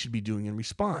what they should be doing in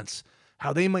response,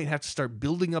 how they might have to start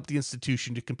building up the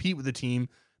institution to compete with a team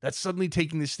that's suddenly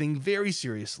taking this thing very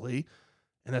seriously,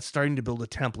 and that's starting to build a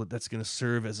template that's going to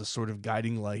serve as a sort of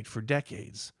guiding light for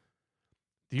decades.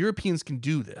 The Europeans can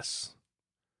do this.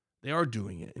 They are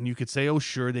doing it. And you could say, oh,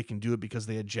 sure, they can do it because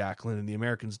they had Jacklin, and the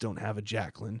Americans don't have a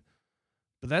Jacklin.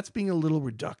 But that's being a little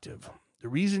reductive. The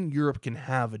reason Europe can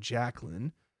have a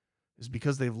Jacklin is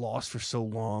because they've lost for so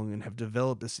long and have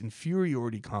developed this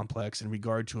inferiority complex in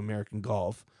regard to American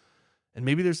golf. And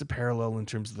maybe there's a parallel in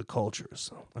terms of the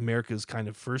cultures. America is kind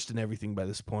of first in everything by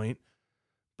this point,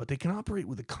 but they can operate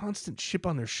with a constant chip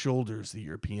on their shoulders, the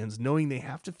Europeans, knowing they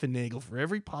have to finagle for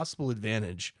every possible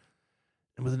advantage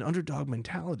and with an underdog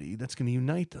mentality that's going to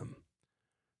unite them.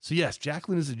 So yes,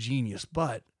 Jacklin is a genius,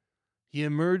 but he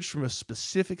emerged from a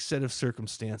specific set of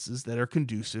circumstances that are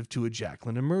conducive to a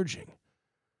Jacklin emerging.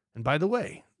 And by the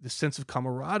way, this sense of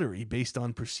camaraderie based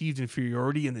on perceived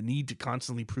inferiority and the need to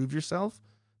constantly prove yourself,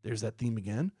 there's that theme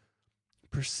again,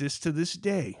 persists to this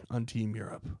day on Team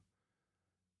Europe.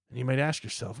 And you might ask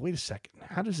yourself, wait a second,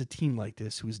 how does a team like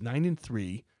this, who is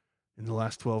 9-3 in the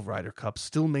last 12 Ryder Cups,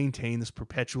 still maintain this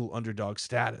perpetual underdog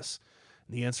status?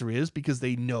 And the answer is because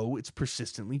they know it's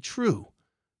persistently true,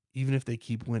 even if they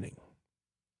keep winning.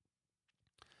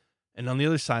 And on the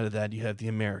other side of that, you have the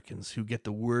Americans, who get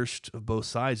the worst of both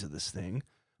sides of this thing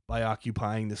by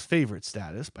occupying this favorite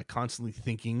status, by constantly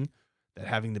thinking that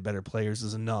having the better players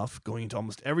is enough, going into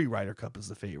almost every Ryder Cup as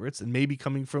the favorites, and maybe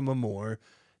coming from a more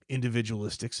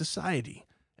individualistic society.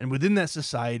 And within that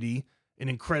society, an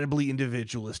incredibly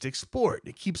individualistic sport.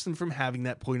 It keeps them from having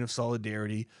that point of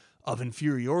solidarity, of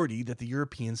inferiority that the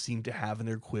Europeans seem to have in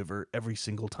their quiver every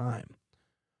single time.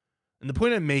 And the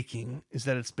point I'm making is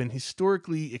that it's been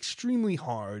historically extremely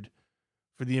hard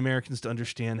for the Americans to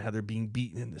understand how they're being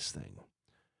beaten in this thing.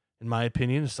 In my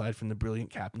opinion, aside from the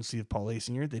brilliant captaincy of Paul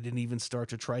Azinger, they didn't even start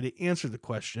to try to answer the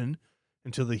question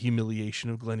until the humiliation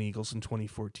of Glenn Eagles in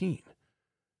 2014.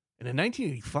 And in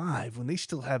 1985, when they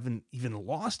still haven't even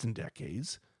lost in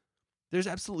decades, there's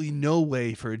absolutely no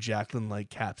way for a Jacklin-like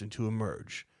captain to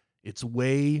emerge. It's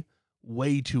way,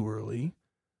 way too early.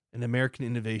 And American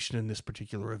innovation in this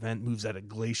particular event moves at a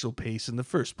glacial pace in the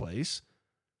first place.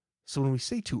 So when we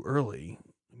say too early,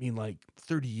 I mean like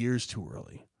 30 years too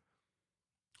early.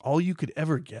 All you could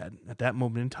ever get at that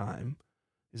moment in time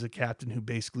is a captain who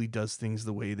basically does things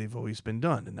the way they've always been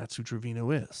done, and that's who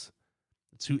Trevino is.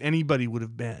 It's who anybody would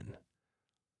have been.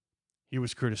 Here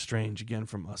was Curtis Strange again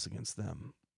from Us Against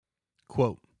Them.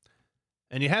 Quote,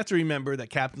 and you have to remember that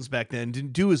captains back then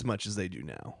didn't do as much as they do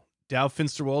now. Dow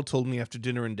Finsterwald told me after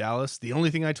dinner in Dallas, the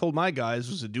only thing I told my guys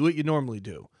was to do what you normally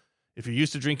do. If you're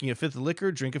used to drinking a fifth of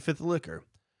liquor, drink a fifth of liquor.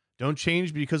 Don't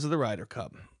change because of the Ryder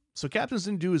Cup. So captains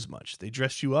didn't do as much. They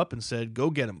dressed you up and said, go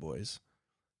get 'em, boys.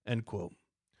 End quote.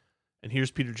 And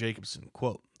here's Peter Jacobson,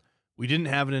 quote, we didn't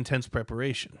have an intense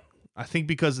preparation. I think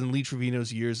because in Lee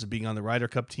Trevino's years of being on the Ryder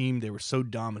Cup team, they were so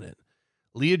dominant.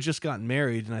 Lee had just gotten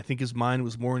married, and I think his mind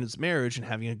was more in his marriage and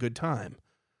having a good time.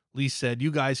 Lee said,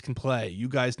 you guys can play. You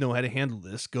guys know how to handle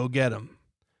this. Go get 'em.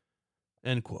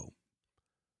 End quote.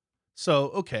 So,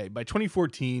 okay, by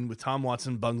 2014, with Tom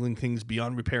Watson bungling things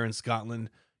beyond repair in Scotland,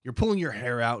 you're pulling your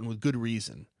hair out and with good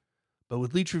reason. But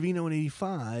with Lee Trevino in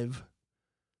 85,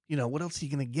 what else are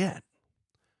you going to get?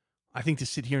 I think to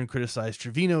sit here and criticize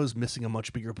Trevino is missing a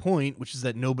much bigger point, which is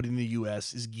that nobody in the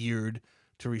U.S. is geared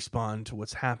to respond to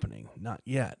what's happening. Not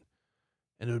yet.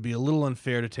 And it would be a little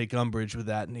unfair to take umbrage with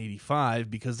that in 85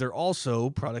 because they're also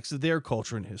products of their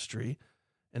culture and history,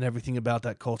 and everything about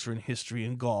that culture and history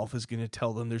in golf is going to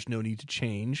tell them there's no need to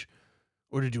change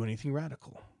or to do anything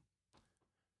radical.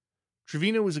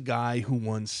 Trevino was a guy who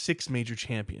won 6 major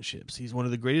championships. He's one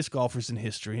of the greatest golfers in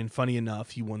history, and funny enough,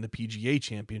 he won the PGA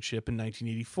Championship in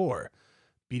 1984,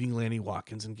 beating Lanny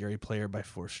Watkins and Gary Player by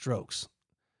 4 strokes.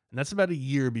 And that's about a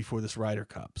year before this Ryder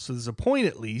Cup. So there's a point,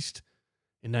 at least,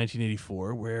 in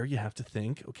 1984 where you have to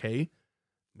think, okay,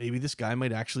 maybe this guy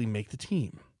might actually make the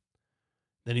team.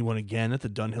 Then he won again at the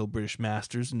Dunhill British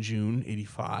Masters in June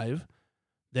 85.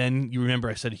 Then you remember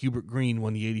I said Hubert Green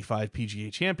won the 85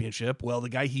 PGA Championship. Well, the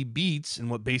guy he beats in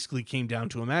what basically came down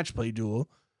to a match play duel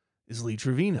is Lee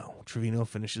Trevino. Trevino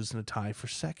finishes in a tie for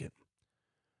second.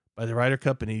 By the Ryder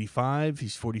Cup in 85,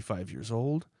 he's 45 years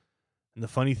old. And the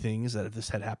funny thing is that if this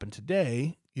had happened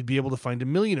today, you'd be able to find a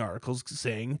million articles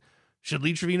saying, should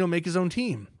Lee Trevino make his own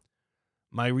team?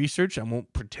 My research, I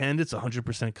won't pretend it's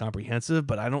 100% comprehensive,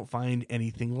 but I don't find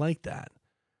anything like that.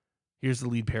 Here's the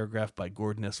lead paragraph by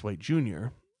Gordon S. White Jr.,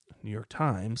 New York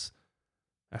Times,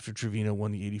 after Trevino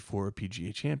won the '84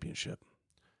 PGA Championship.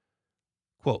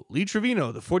 Quote, Lee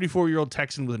Trevino, the 44-year-old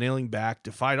Texan with an ailing back,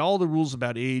 defied all the rules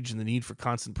about age and the need for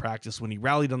constant practice when he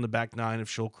rallied on the back nine of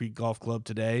Shoal Creek Golf Club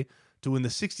today to win the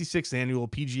 66th annual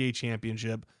PGA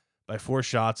Championship by 4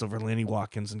 shots over Lanny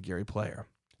Watkins and Gary Player.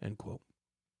 End quote.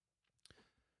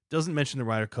 Doesn't mention the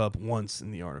Ryder Cup once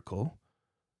in the article.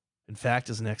 In fact,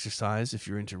 as an exercise, if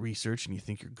you're into research and you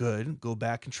think you're good, go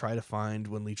back and try to find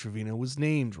when Lee Trevino was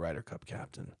named Ryder Cup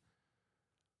captain.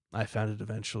 I found it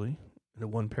eventually in a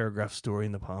 1-paragraph story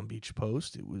in the Palm Beach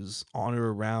Post. It was on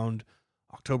or around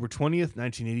October 20th,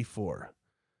 1984,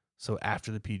 so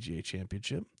after the PGA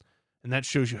Championship, and that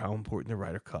shows you how important the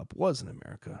Ryder Cup was in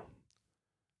America.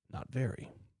 Not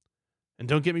very. And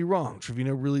don't get me wrong,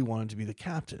 Trevino really wanted to be the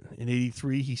captain. In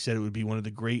 '83, he said it would be one of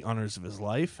the great honors of his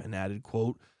life and added,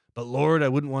 quote, but Lord, I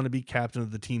wouldn't want to be captain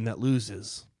of the team that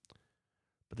loses.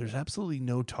 But there's absolutely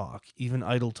no talk, even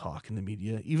idle talk in the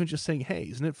media, even just saying, hey,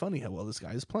 isn't it funny how well this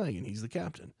guy is playing and he's the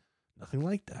captain? Nothing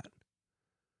like that.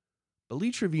 But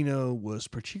Lee Trevino was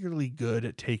particularly good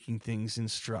at taking things in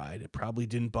stride. It probably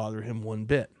didn't bother him one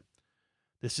bit.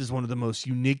 This is one of the most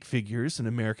unique figures in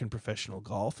American professional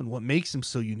golf, and what makes him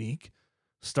so unique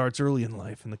starts early in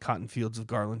life in the cotton fields of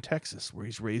Garland, Texas, where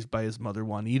he's raised by his mother,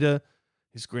 Juanita,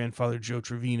 his grandfather, Joe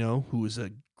Trevino, who was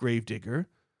a gravedigger,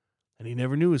 and he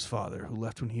never knew his father, who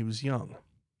left when he was young.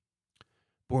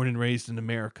 Born and raised in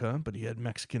America, but he had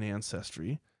Mexican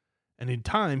ancestry, and in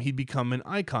time he'd become an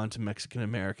icon to Mexican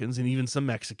Americans and even some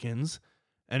Mexicans,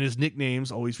 and his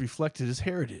nicknames always reflected his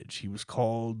heritage. He was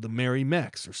called the Merry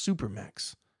Mex or Super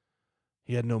Mex.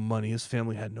 He had no money. His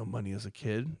family had no money as a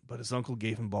kid, but his uncle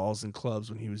gave him balls and clubs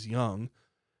when he was young,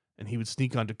 and he would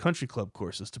sneak onto country club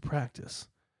courses to practice.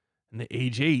 And at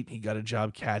age 8, he got a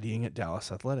job caddying at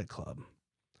Dallas Athletic Club.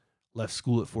 Left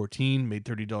school at 14, made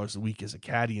 $30 a week as a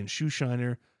caddy and shoe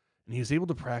shiner, and he was able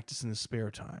to practice in his spare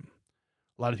time.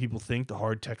 A lot of people think the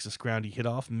hard Texas ground he hit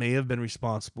off may have been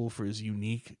responsible for his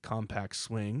unique, compact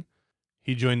swing.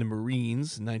 He joined the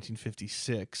Marines in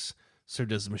 1956,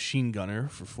 served as a machine gunner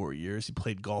for 4 years. He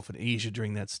played golf in Asia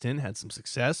during that stint, had some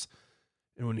success,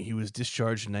 and when he was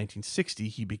discharged in 1960,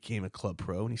 he became a club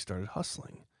pro and he started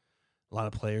hustling. A lot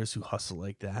of players who hustle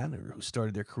like that or who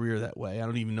started their career that way, I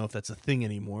don't even know if that's a thing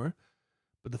anymore,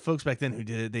 but the folks back then who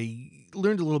did it, they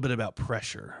learned a little bit about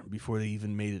pressure before they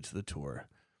even made it to the tour.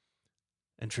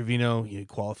 And Trevino, he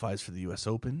qualifies for the U.S.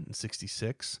 Open in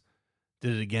 66,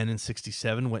 did it again in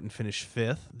 67, went and finished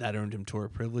 5th. That earned him tour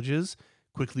privileges,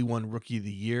 quickly won Rookie of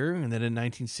the Year, and then in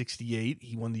 1968,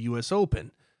 he won the U.S.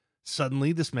 Open.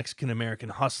 Suddenly, this Mexican-American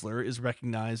hustler is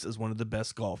recognized as one of the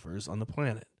best golfers on the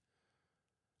planet.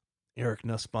 Eric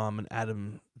Nussbaum and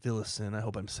Adam Villison, I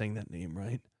hope I'm saying that name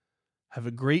right, have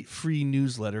a great free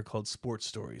newsletter called Sports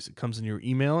Stories. It comes in your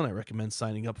email, and I recommend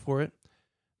signing up for it.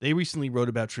 They recently wrote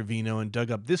about Trevino and dug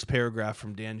up this paragraph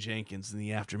from Dan Jenkins in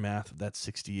the aftermath of that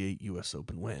 68 U.S.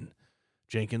 Open win.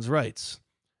 Jenkins writes,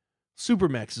 Super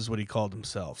Mex is what he called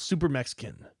himself, Super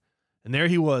Mexican. And there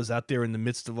he was out there in the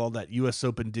midst of all that U.S.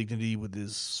 Open dignity with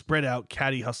his spread-out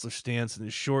caddy hustler stance and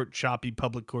his short, choppy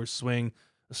public course swing,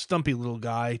 a stumpy little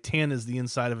guy, tan as the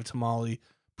inside of a tamale,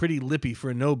 pretty lippy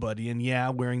for a nobody, and yeah,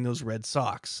 wearing those red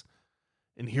socks.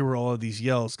 And here were all of these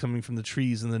yells coming from the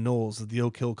trees and the knolls of the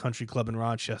Oak Hill Country Club in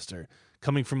Rochester,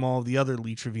 coming from all of the other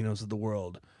Lee Trevinos of the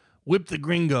world. Whip the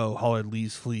gringo, hollered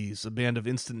Lee's Fleas, a band of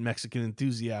instant Mexican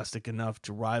enthusiastic enough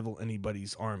to rival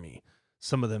anybody's army.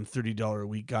 Some of them $30 a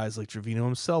week guys like Trevino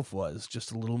himself was,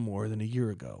 just a little more than a year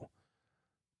ago.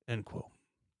 End quote.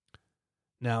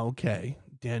 Now, okay,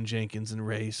 Dan Jenkins and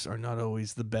race are not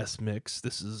always the best mix.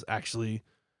 This is actually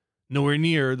nowhere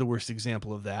near the worst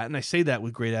example of that, and I say that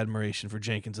with great admiration for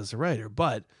Jenkins as a writer,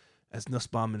 but as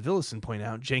Nussbaum and Villison point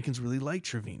out, Jenkins really liked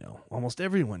Trevino. Almost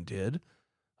everyone did,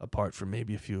 apart from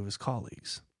maybe a few of his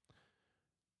colleagues.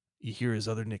 You hear his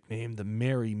other nickname, the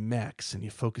Merry Mex, and you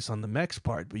focus on the Mex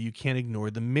part, but you can't ignore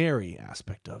the merry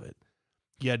aspect of it.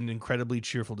 He had an incredibly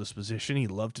cheerful disposition. He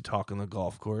loved to talk on the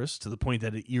golf course, to the point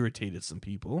that it irritated some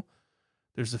people.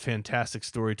 There's a fantastic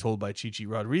story told by Chichi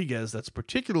Rodriguez that's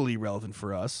particularly relevant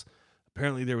for us.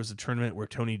 Apparently there was a tournament where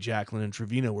Tony Jacklin and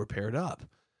Trevino were paired up.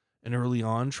 And early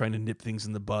on, trying to nip things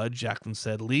in the bud, Jacklin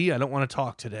said, Lee, I don't want to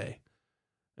talk today.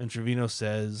 And Trevino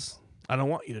says, I don't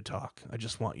want you to talk. I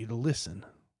just want you to listen.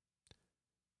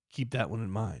 Keep that one in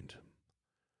mind.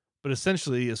 But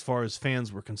essentially, as far as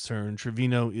fans were concerned,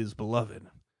 Trevino is beloved.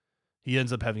 He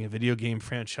ends up having a video game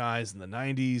franchise in the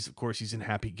 90s. Of course, he's in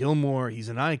Happy Gilmore. He's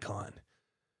an icon.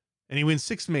 And he wins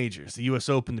 6 majors, the U.S.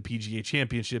 Open, the PGA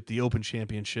Championship, the Open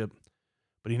Championship.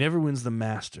 But he never wins the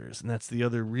Masters. And that's the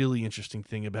other really interesting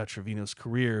thing about Trevino's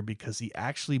career, because he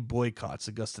actually boycotts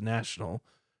Augusta National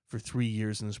for 3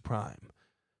 years in his prime.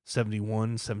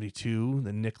 71, 72.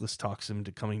 Then Nicklaus talks him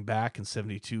into coming back in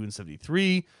 72 and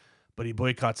 73. But he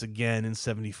boycotts again in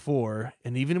 74,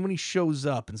 and even when he shows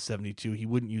up in 72, he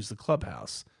wouldn't use the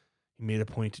clubhouse. He made a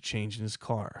point to change in his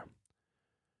car.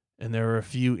 And there are a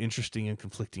few interesting and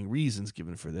conflicting reasons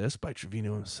given for this by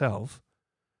Trevino himself.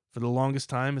 For the longest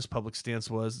time, his public stance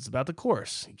was, it's about the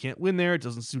course. He can't win there, it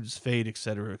doesn't suit his fate,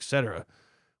 etc., etc.,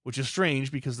 which is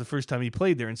strange because the first time he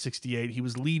played there in 68, he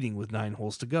was leading with 9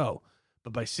 holes to go.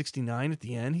 But by 69 at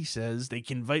the end, he says, they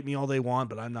can invite me all they want,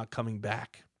 but I'm not coming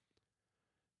back.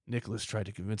 Nicklaus tried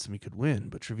to convince him he could win,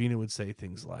 but Trevino would say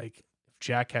things like, if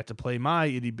Jack had to play my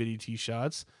itty-bitty tee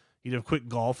shots, he'd have quit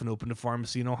golf and opened a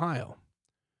pharmacy in Ohio.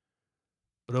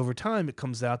 But over time, it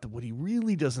comes out that what he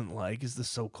really doesn't like is the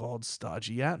so-called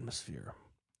stodgy atmosphere.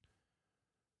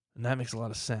 And that makes a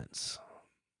lot of sense.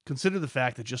 Consider the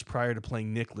fact that just prior to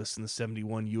playing Nicklaus in the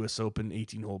 71 U.S. Open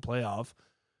 18-hole playoff,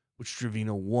 which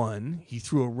Trevino won, he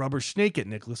threw a rubber snake at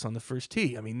Nicklaus on the first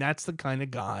tee. I mean, that's the kind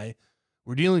of guy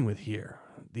we're dealing with here.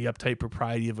 The uptight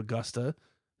propriety of Augusta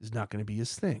is not going to be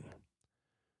his thing.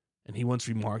 And he once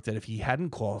remarked that if he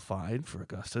hadn't qualified for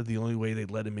Augusta, the only way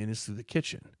they'd let him in is through the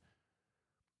kitchen.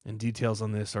 And details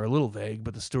on this are a little vague,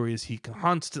 but the story is he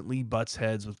constantly butts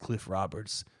heads with Cliff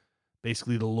Roberts,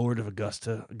 basically the Lord of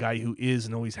Augusta, a guy who is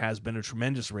and always has been a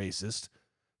tremendous racist,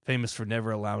 famous for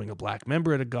never allowing a black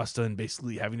member at Augusta and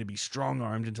basically having to be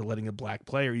strong-armed into letting a black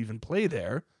player even play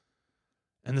there.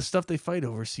 And the stuff they fight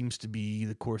over seems to be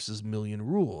the course's million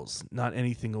rules, not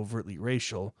anything overtly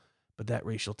racial, but that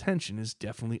racial tension is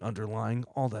definitely underlying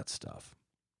all that stuff.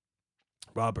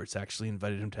 Roberts actually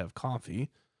invited him to have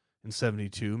coffee in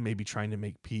 72, maybe trying to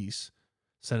make peace,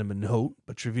 sent him a note,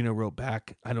 but Trevino wrote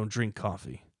back, I don't drink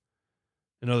coffee.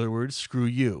 In other words, screw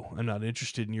you, I'm not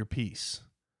interested in your peace.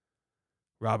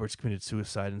 Roberts committed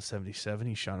suicide in 77,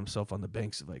 he shot himself on the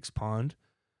banks of Ike's Pond.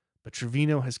 But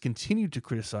Trevino has continued to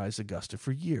criticize Augusta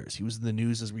for years. He was in the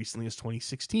news as recently as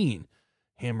 2016,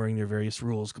 hammering their various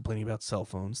rules, complaining about cell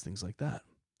phones, things like that.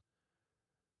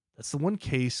 That's the one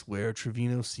case where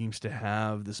Trevino seems to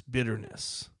have this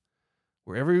bitterness,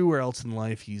 where everywhere else in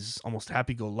life he's almost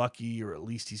happy-go-lucky, or at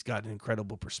least he's got an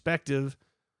incredible perspective,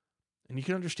 and you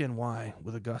can understand why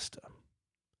with Augusta.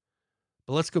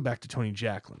 But let's go back to Tony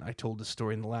Jacklin. I told this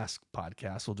story in the last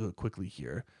podcast. We'll do it quickly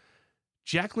here.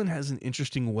 Jacklin has an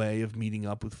interesting way of meeting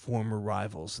up with former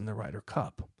rivals in the Ryder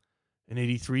Cup. In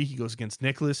 83, he goes against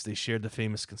Nicklaus. They shared the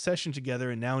famous concession together,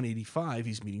 and now in 85,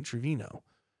 he's meeting Trevino.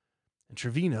 And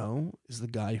Trevino is the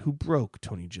guy who broke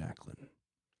Tony Jacklin.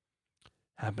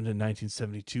 Happened in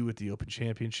 1972 at the Open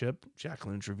Championship.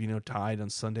 Jacklin and Trevino tied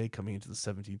on Sunday coming into the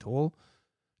 17th hole.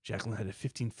 Jacklin had a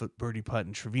 15-foot birdie putt,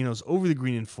 and Trevino's over the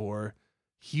green in 4.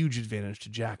 Huge advantage to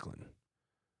Jacklin.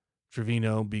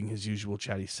 Trevino, being his usual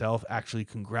chatty self, actually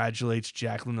congratulates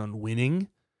Jacklin on winning,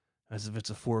 as if it's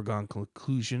a foregone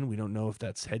conclusion. We don't know if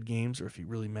that's head games or if he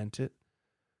really meant it.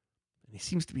 And he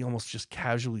seems to be almost just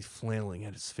casually flailing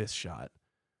at his 5th shot.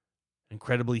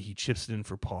 Incredibly, he chips it in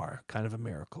for par, kind of a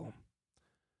miracle.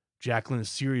 Jacklin is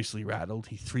seriously rattled.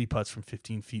 He 3-putts from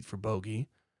 15 feet for bogey.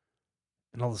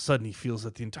 And all of a sudden, he feels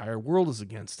that the entire world is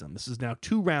against him. This is now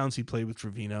 2 rounds he played with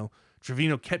Trevino.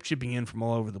 Trevino kept chipping in from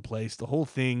all over the place. The whole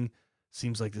thing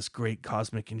seems like this great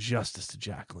cosmic injustice to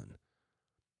Jacklin.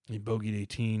 He bogeyed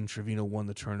 18. Trevino won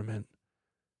the tournament.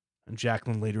 And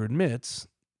Jacklin later admits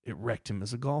it wrecked him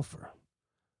as a golfer.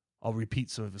 I'll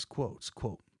repeat some of his quotes.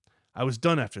 Quote, I was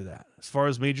done after that. As far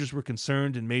as majors were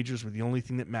concerned, and majors were the only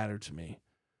thing that mattered to me.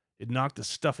 It knocked the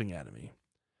stuffing out of me.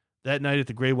 That night at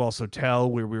the Grey Walls Hotel,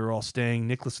 where we were all staying,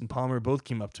 Nicklaus and Palmer both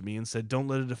came up to me and said, don't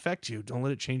let it affect you. Don't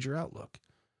let it change your outlook.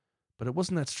 But it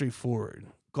wasn't that straightforward.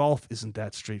 Golf isn't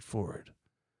that straightforward.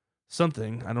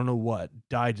 Something, I don't know what,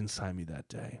 died inside me that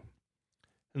day.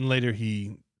 And later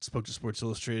he spoke to Sports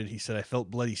Illustrated. He said, I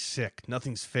felt bloody sick.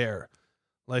 Nothing's fair.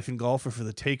 Life and golf are for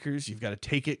the takers. You've got to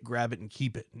take it, grab it, and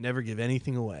keep it. Never give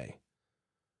anything away.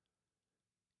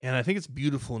 And I think it's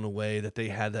beautiful in a way that they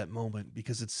had that moment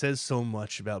because it says so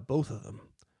much about both of them.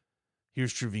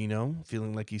 Here's Trevino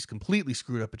feeling like he's completely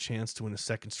screwed up a chance to win a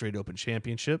 2nd straight Open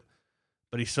Championship,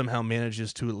 but he somehow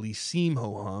manages to at least seem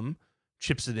ho-hum,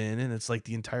 chips it in, and it's like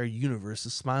the entire universe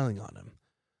is smiling on him.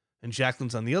 And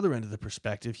Jacklin's on the other end of the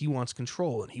perspective. He wants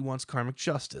control and he wants karmic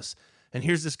justice. And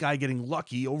here's this guy getting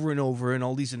lucky over and over in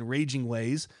all these enraging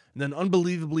ways, and then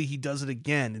unbelievably he does it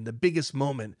again in the biggest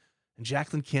moment. And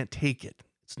Jacqueline can't take it.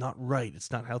 It's not right.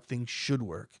 It's not how things should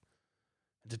work.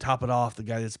 And to top it off, the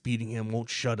guy that's beating him won't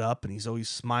shut up, and he's always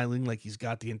smiling like he's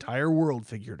got the entire world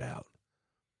figured out.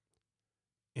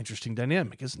 Interesting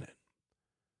dynamic, isn't it?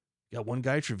 You got one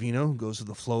guy, Trevino, who goes with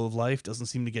the flow of life, doesn't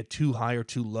seem to get too high or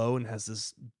too low, and has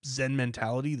this Zen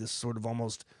mentality, this sort of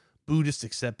almost Buddhist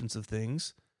acceptance of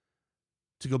things.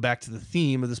 To go back to the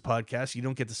theme of this podcast, you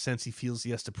don't get the sense he feels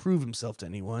he has to prove himself to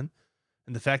anyone,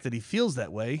 and the fact that he feels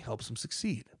that way helps him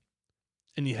succeed.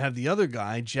 And you have the other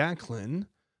guy, Jacqueline,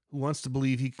 who wants to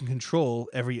believe he can control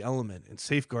every element and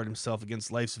safeguard himself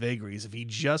against life's vagaries if he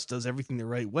just does everything the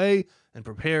right way and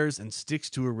prepares and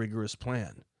sticks to a rigorous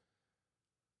plan.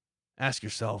 Ask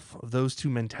yourself, of those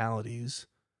two mentalities,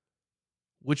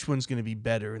 which one's going to be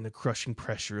better in the crushing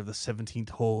pressure of the 17th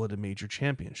hole at a major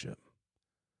championship?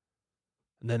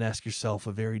 And then ask yourself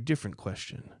a very different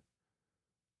question.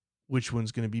 Which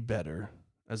one's going to be better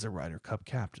as a Ryder Cup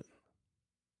captain?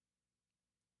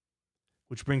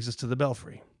 Which brings us to the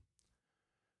Belfry.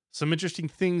 Some interesting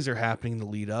things are happening in the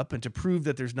lead up, and to prove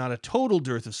that there's not a total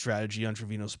dearth of strategy on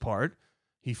Trevino's part,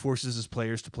 he forces his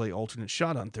players to play alternate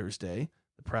shot on Thursday,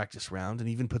 the practice round, and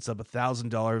even puts up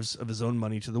 $1,000 of his own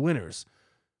money to the winners,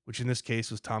 which in this case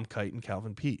was Tom Kite and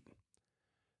Calvin Peete.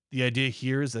 The idea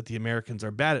here is that the Americans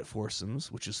are bad at foursomes,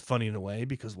 which is funny in a way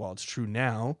because while it's true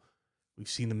now, we've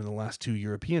seen them in the last two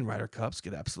European Ryder Cups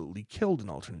get absolutely killed in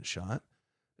alternate shot.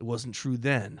 It wasn't true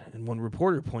then, and one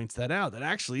reporter points that out, that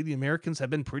actually the Americans have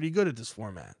been pretty good at this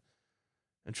format.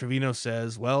 And Trevino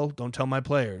says, well, don't tell my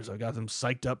players, I got them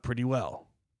psyched up pretty well.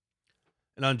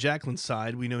 And on Jacqueline's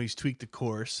side, we know he's tweaked the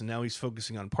course, and now he's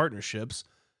focusing on partnerships.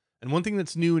 And one thing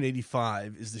that's new in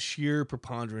 85 is the sheer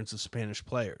preponderance of Spanish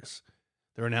players.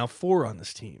 There are now 4 on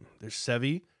this team. There's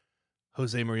Seve,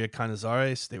 Jose Maria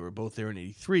Canizares, they were both there in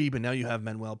 83, but now you have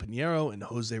Manuel Pinheiro and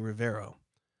Jose Rivero.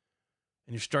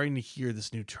 And you're starting to hear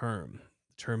this new term.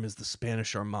 The term is the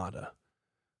Spanish Armada,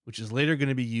 which is later going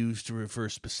to be used to refer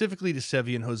specifically to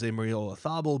Seve and Jose Maria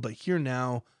Olazabal, but here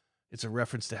now it's a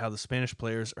reference to how the Spanish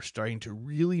players are starting to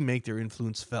really make their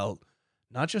influence felt,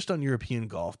 not just on European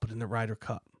golf, but in the Ryder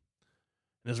Cup.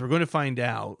 And as we're going to find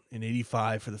out, in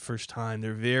 85 for the first time,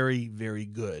 they're very, very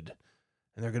good.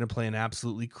 And they're going to play an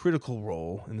absolutely critical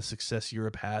role in the success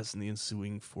Europe has in the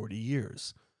ensuing 40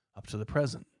 years, up to the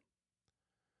present.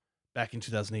 Back in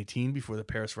 2018, before the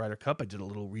Paris Ryder Cup, I did a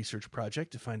little research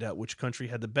project to find out which country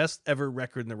had the best ever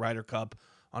record in the Ryder Cup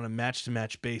on a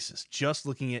match-to-match basis, just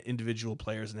looking at individual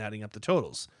players and adding up the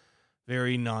totals.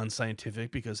 Very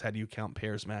non-scientific, because how do you count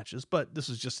pairs matches? But this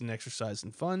was just an exercise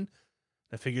in fun.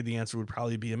 I figured the answer would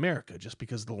probably be America, just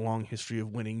because of the long history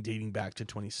of winning dating back to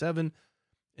 27.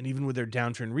 And even with their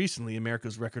downturn recently,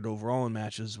 America's record overall in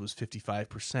matches was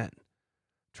 55%.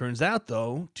 Turns out,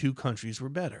 though, 2 countries were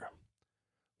better.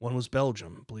 One was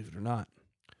Belgium, believe it or not.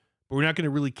 But we're not going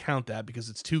to really count that because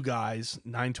it's 2 guys,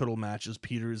 9 total matches,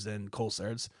 Peters and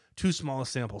Colsaerts, too small a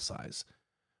sample size.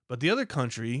 But the other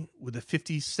country, with a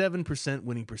 57%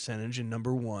 winning percentage and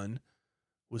number 1,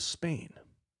 was Spain.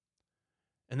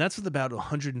 And that's with about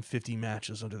 150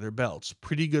 matches under their belts.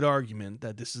 Pretty good argument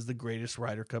that this is the greatest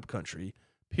Ryder Cup country,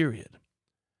 period.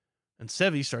 And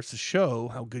Seve starts to show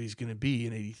how good he's going to be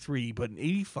in 83, but in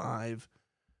 85,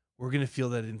 we're going to feel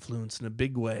that influence in a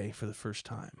big way for the first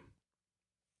time.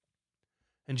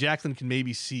 And Jacqueline can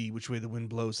maybe see which way the wind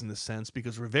blows in this sense,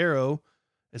 because Rivero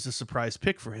is a surprise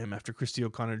pick for him after Christy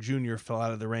O'Connor Jr. fell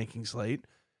out of the rankings late.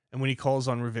 And when he calls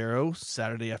on Rivero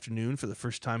Saturday afternoon for the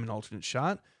first time in alternate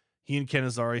shot, he and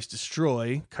Canizares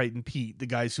destroy Kite and Peete, the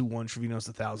guys who won Trevino's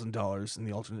 $1,000 in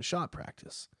the alternate shot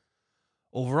practice.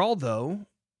 Overall, though,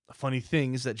 a funny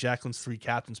thing is that Jacqueline's 3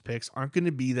 captains picks aren't going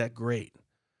to be that great.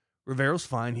 Rivero's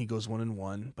fine, he goes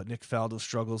 1-1, but Nick Faldo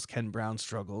struggles, Ken Brown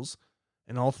struggles,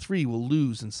 and all 3 will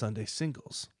lose in Sunday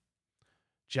singles.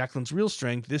 Jacqueline's real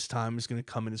strength this time is going to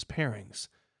come in his pairings,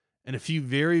 and a few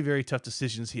very, very tough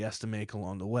decisions he has to make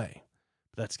along the way.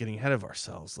 But that's getting ahead of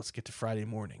ourselves. Let's get to Friday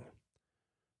morning.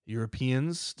 The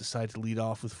Europeans decide to lead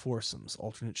off with foursomes,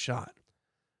 alternate shot.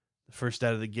 The first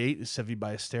out of the gate is Seve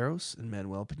Ballesteros and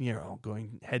Manuel Pinheiro,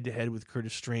 going head-to-head with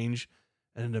Curtis Strange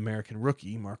and an American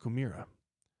rookie, Marco Mira.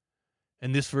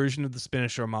 And this version of the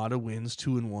Spanish Armada wins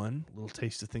 2-1, a little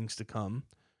taste of things to come.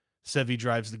 Seve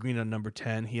drives the green on number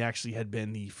 10. He actually had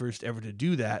been the first ever to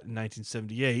do that in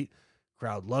 1978.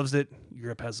 Crowd loves it.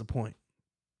 Europe has a point.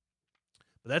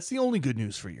 But that's the only good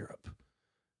news for Europe.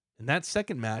 In that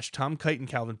second match, Tom Kite and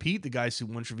Calvin Peete, the guys who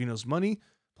won Trevino's money,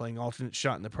 playing alternate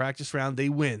shot in the practice round, they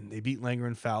win. They beat Langer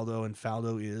and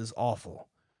Faldo is awful.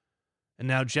 And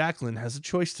now Jacqueline has a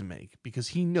choice to make, because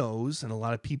he knows, and a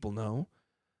lot of people know,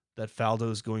 that Faldo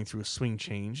is going through a swing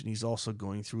change, and he's also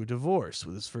going through a divorce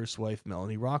with his first wife,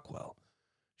 Melanie Rockwell.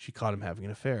 She caught him having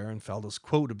an affair, and Faldo's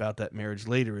quote about that marriage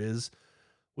later is,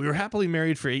 "We were happily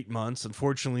married for 8 months.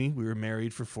 Unfortunately, we were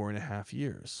married for 4.5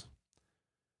 years."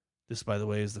 This, by the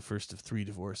way, is the first of 3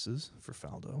 divorces for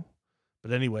Faldo.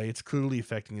 But anyway, it's clearly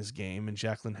affecting his game, and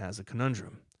Jacqueline has a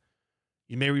conundrum.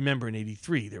 You may remember in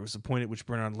 '83, there was a point at which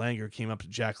Bernard Langer came up to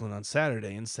Jacqueline on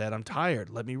Saturday and said, "I'm tired,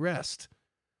 let me rest."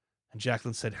 And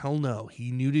Jacqueline said, hell no.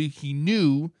 He knew he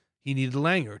needed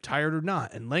Langer, tired or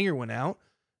not. And Langer went out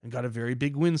and got a very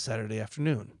big win Saturday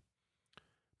afternoon.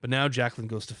 But now Jacqueline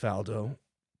goes to Faldo.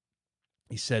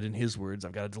 He said in his words,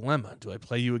 "I've got a dilemma. Do I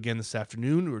play you again this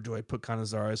afternoon, or do I put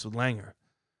Canizares with Langer?"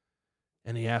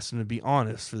 And he asked him to be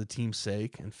honest for the team's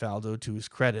sake, and Faldo, to his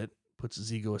credit, puts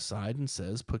his ego aside and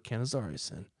says, "Put Canizares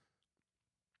in."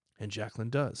 And Jacqueline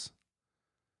does.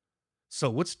 So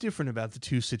what's different about the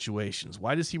two situations?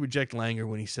 Why does he reject Langer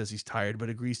when he says he's tired but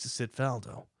agrees to sit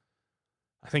Faldo?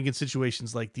 I think in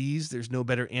situations like these, there's no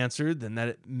better answer than that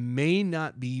it may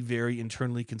not be very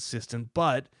internally consistent,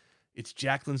 but it's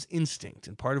Jacqueline's instinct.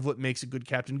 And part of what makes a good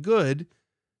captain good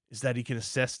is that he can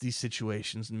assess these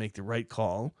situations and make the right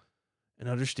call and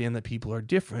understand that people are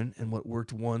different and what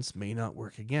worked once may not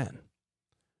work again.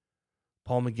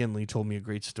 Paul McGinley told me a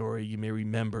great story. You may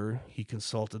remember he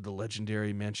consulted the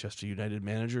legendary Manchester United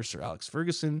manager, Sir Alex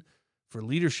Ferguson, for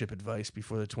leadership advice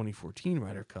before the 2014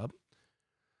 Ryder Cup.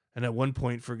 And at one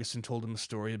point, Ferguson told him a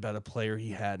story about a player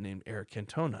he had named Eric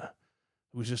Cantona,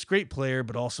 who was this great player,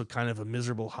 but also kind of a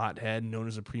miserable hothead known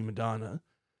as a prima donna.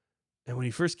 And when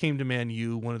he first came to Man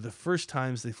U, one of the first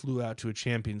times they flew out to a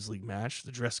Champions League match,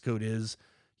 the dress code is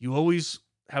you always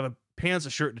have a pants,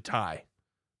 a shirt, and a tie.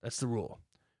 That's the rule.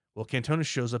 Well, Cantona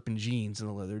shows up in jeans and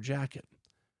a leather jacket.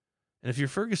 And if you're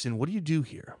Ferguson, what do you do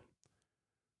here?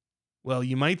 Well,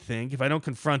 you might think, if I don't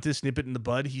confront this, nip it in the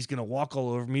bud, he's going to walk all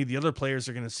over me. The other players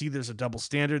are going to see there's a double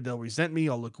standard. They'll resent me.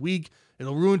 I'll look weak.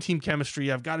 It'll ruin team chemistry.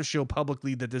 I've got to show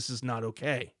publicly that this is not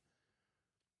okay.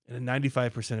 And in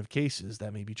 95% of cases,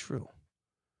 that may be true.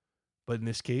 But in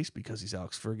this case, because he's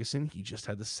Alex Ferguson, he just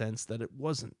had the sense that it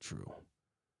wasn't true.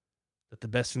 That the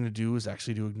best thing to do is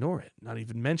actually to ignore it, not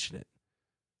even mention it.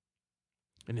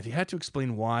 And if he had to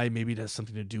explain why, maybe it has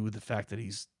something to do with the fact that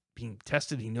he's being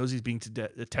tested. He knows he's being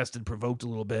tested, provoked a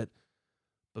little bit.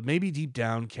 But maybe deep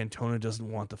down, Cantona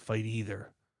doesn't want the fight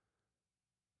either.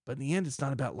 But in the end, it's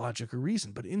not about logic or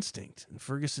reason, but instinct. And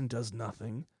Ferguson does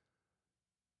nothing.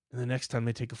 And the next time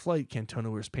they take a flight,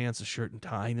 Cantona wears pants, a shirt, and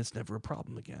tie, and it's never a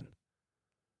problem again.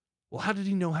 Well, how did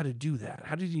he know how to do that?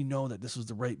 How did he know that this was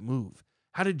the right move?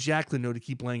 How did Jacqueline know to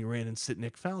keep Langer in and sit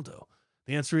Nick Faldo?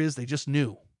 The answer is they just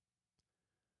knew.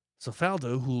 So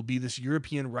Faldo, who will be this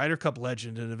European Ryder Cup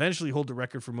legend and eventually hold the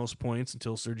record for most points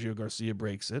until Sergio Garcia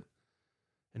breaks it,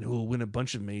 and who will win a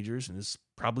bunch of majors and is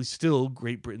probably still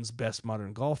Great Britain's best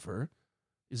modern golfer,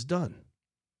 is done.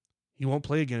 He won't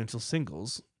play again until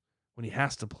singles, when he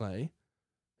has to play,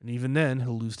 and even then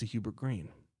he'll lose to Hubert Green.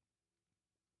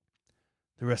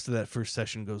 The rest of that first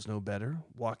session goes no better.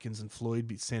 Watkins and Floyd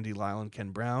beat Sandy Lyle and Ken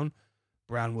Brown.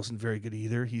 Brown wasn't very good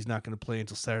either. He's not going to play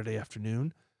until Saturday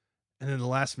afternoon. And in the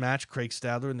last match, Craig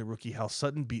Stadler and the rookie Hal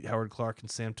Sutton beat Howard Clark and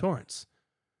Sam Torrance.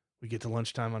 We get to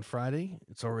lunchtime on Friday.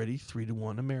 It's already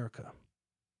 3-1 America.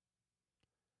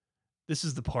 This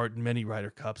is the part in many Ryder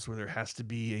Cups where there has to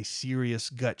be a serious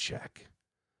gut check.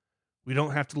 We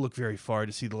don't have to look very far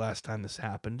to see the last time this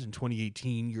happened. In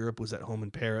 2018, Europe was at home in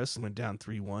Paris and went down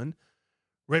 3-1,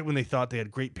 right when they thought they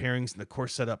had great pairings and the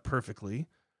course set up perfectly.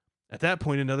 At that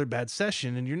point, another bad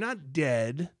session, and you're not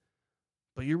dead,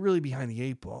 but you're really behind the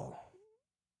 8 ball.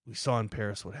 We saw in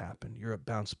Paris what happened. Europe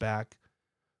bounced back,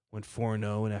 went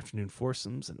 4-0 in afternoon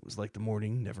foursomes, and it was like the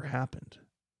morning never happened.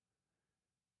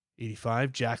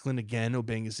 85, Jacqueline, again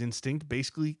obeying his instinct,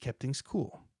 basically kept things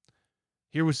cool.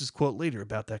 Here was his quote later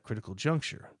about that critical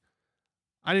juncture.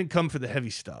 "I didn't come for the heavy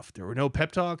stuff. There were no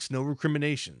pep talks, no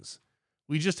recriminations.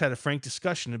 We just had a frank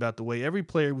discussion about the way every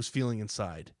player was feeling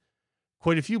inside.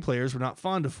 Quite a few players were not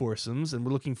fond of foursomes and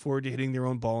were looking forward to hitting their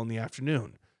own ball in the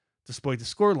afternoon. Despite the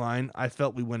scoreline, I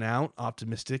felt we went out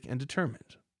optimistic and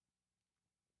determined."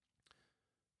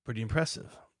 Pretty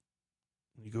impressive.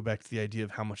 When you go back to the idea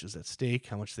of how much is at stake,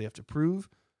 how much they have to prove,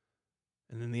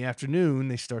 and in the afternoon,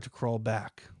 they start to crawl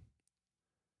back.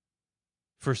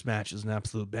 First match is an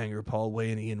absolute banger. Paul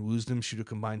Way and Ian Woosnam shoot a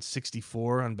combined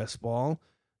 64 on best ball.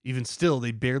 Even still,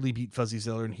 they barely beat Fuzzy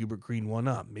Zeller and Hubert Green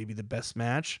 1-up. Maybe the best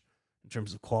match, in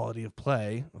terms of quality of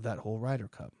play, of that whole Ryder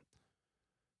Cup.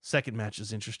 Second match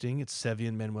is interesting. It's Seve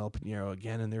and Manuel Pinheiro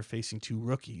again, and they're facing 2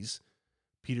 rookies,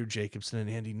 Peter Jacobsen and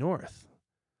Andy North.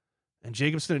 And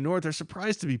Jacobsen and North are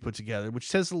surprised to be put together, which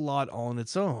says a lot all on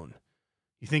its own.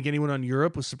 You think anyone on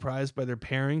Europe was surprised by their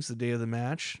pairings the day of the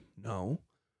match? No.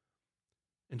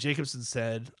 And Jacobsen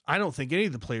said, I don't think any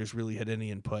of the players really had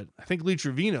any input. I think Lee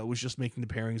Trevino was just making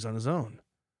the pairings on his own.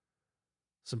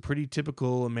 Some pretty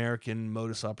typical American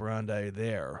modus operandi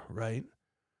there, right?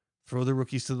 Throw the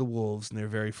rookies to the Wolves in their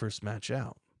very first match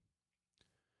out.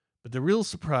 But the real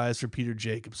surprise for Peter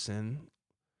Jacobsen,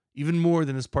 even more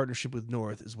than his partnership with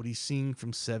North, is what he's seeing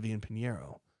from Seve and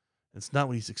Pinheiro. And it's not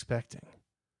what he's expecting.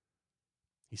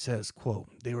 He says, quote,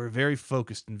 they were very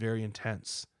focused and very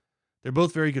intense. They're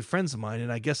both very good friends of mine,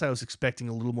 and I guess I was expecting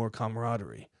a little more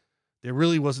camaraderie. There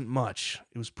really wasn't much.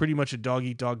 It was pretty much a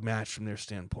dog-eat-dog match from their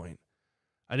standpoint.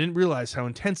 I didn't realize how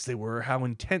intense they were, how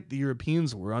intent the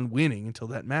Europeans were on winning until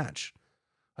that match.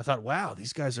 I thought, wow,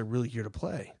 these guys are really here to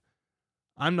play.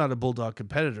 I'm not a bulldog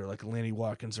competitor like Lanny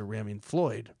Watkins or Ramian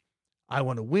Floyd. I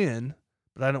want to win,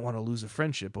 but I don't want to lose a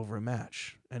friendship over a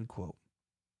match, end quote.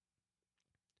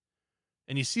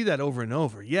 And you see that over and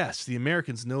over. Yes, the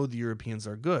Americans know the Europeans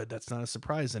are good. That's not a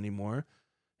surprise anymore.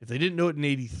 If they didn't know it in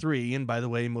 83, and by the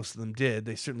way, most of them did,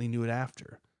 they certainly knew it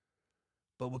after.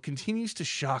 But what continues to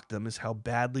shock them is how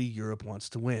badly Europe wants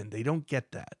to win. They don't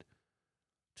get that.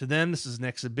 To them, this is an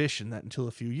exhibition that until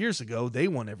a few years ago, they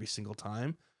won every single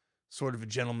time. Sort of a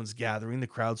gentleman's gathering. The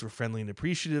crowds were friendly and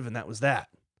appreciative, and that was that.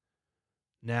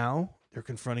 Now, they're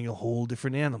confronting a whole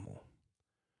different animal.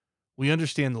 We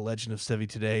understand the legend of Seve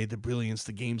today, the brilliance,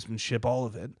 the gamesmanship, all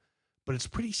of it, but it's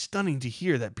pretty stunning to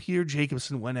hear that Peter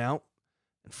Jacobsen went out,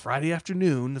 and Friday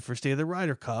afternoon, the first day of the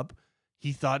Ryder Cup,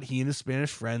 he thought he and his Spanish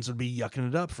friends would be yucking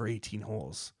it up for 18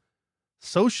 holes.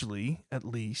 Socially, at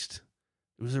least,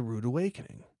 it was a rude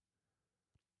awakening.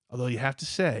 Although you have to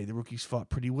say, the rookies fought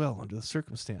pretty well under the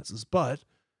circumstances, but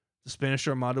the Spanish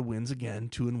Armada wins again,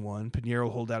 2-1.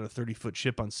 Pinheiro holed out a 30-foot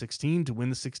chip on 16 to win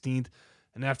the 16th,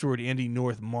 and afterward Andy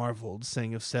North marveled,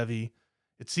 saying of Seve,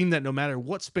 it seemed that no matter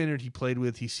what Spaniard he played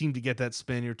with, he seemed to get that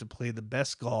Spaniard to play the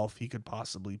best golf he could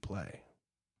possibly play.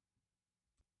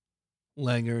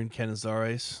 Langer and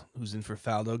Canizares, who's in for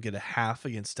Faldo, get a half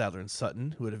against Stadler and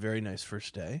Sutton, who had a very nice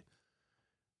first day.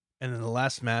 And in the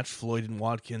last match, Floyd and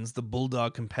Watkins, the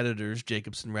Bulldog competitors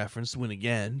Jacobsen referenced, win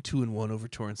again, 2-1 over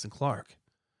Torrance and Clark.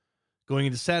 Going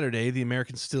into Saturday, the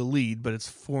Americans still lead, but it's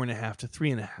 4.5 to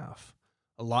 3.5.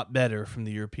 A lot better from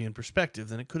the European perspective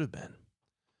than it could have been.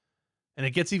 And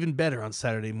it gets even better on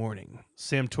Saturday morning.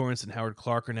 Sam Torrance and Howard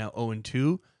Clark are now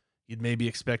 0-2. You'd maybe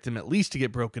expect them at least to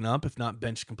get broken up, if not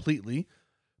benched completely.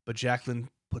 But Jacklin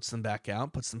puts them back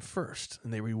out, puts them first,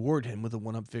 and they reward him with a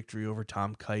one-up victory over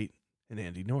Tom Kite and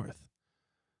Andy North.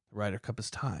 The Ryder Cup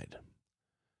is tied.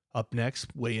 Up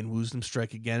next, Wei and Woosnam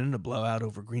strike again in a blowout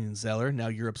over Green and Zeller. Now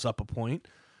Europe's up a point.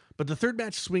 But the third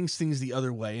match swings things the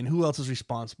other way, and who else is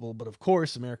responsible but, of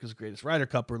course, America's greatest Ryder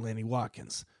Cupper, Lanny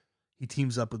Watkins. He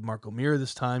teams up with Marco Mira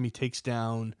this time. He takes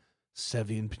down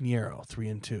Seve and Pinheiro,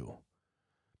 3-2.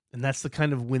 And that's the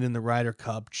kind of win in the Ryder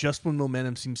Cup, just when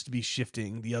momentum seems to be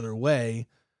shifting the other way,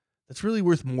 that's really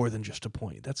worth more than just a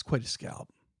point. That's quite a scalp.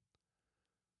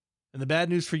 And the bad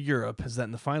news for Europe is that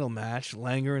in the final match,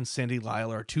 Langer and Sandy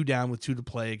Lyle are 2 down with 2 to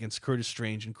play against Curtis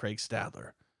Strange and Craig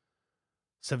Stadler.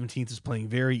 17th is playing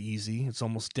very easy. It's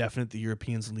almost definite the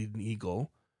Europeans lead an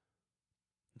eagle.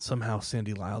 And somehow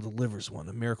Sandy Lyle delivers one,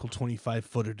 a miracle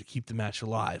 25-footer to keep the match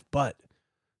alive. But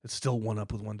it's still 1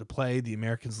 up with 1 to play. The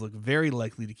Americans look very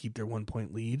likely to keep their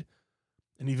 1-point lead.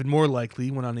 And even more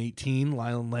likely when on 18,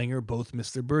 Lyle and Langer both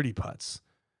miss their birdie putts.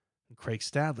 And Craig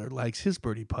Stadler likes his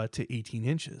birdie putt to 18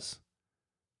 inches.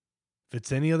 If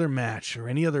it's any other match or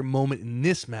any other moment in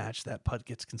this match, that putt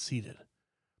gets conceded.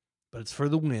 But it's for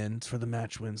the win, it's for the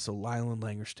match win, so Lyle and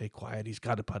Langer stay quiet. He's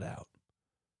got to putt out.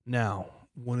 Now,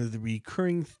 one of the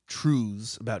recurring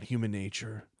truths about human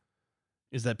nature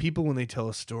is that people, when they tell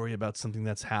a story about something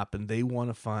that's happened, they want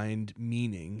to find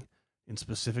meaning in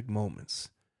specific moments,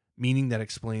 meaning that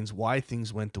explains why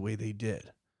things went the way they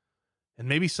did. And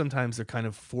maybe sometimes they're kind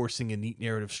of forcing a neat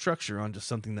narrative structure onto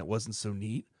something that wasn't so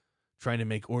neat, trying to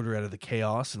make order out of the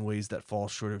chaos in ways that fall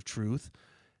short of truth.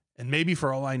 And maybe,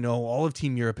 for all I know, all of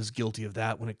Team Europe is guilty of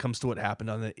that when it comes to what happened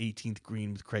on the 18th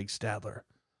green with Craig Stadler.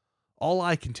 All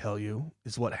I can tell you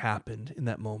is what happened in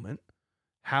that moment,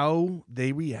 how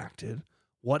they reacted,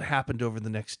 what happened over the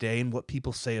next day, and what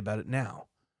people say about it now.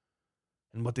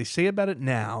 And what they say about it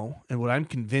now, and what I'm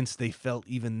convinced they felt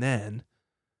even then,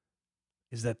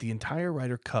 is that the entire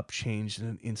Ryder Cup changed in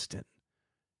an instant.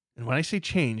 And when I say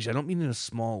change, I don't mean in a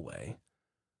small way.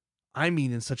 I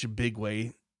mean in such a big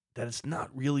way that it's not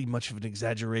really much of an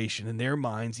exaggeration in their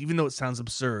minds, even though it sounds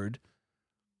absurd,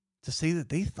 to say that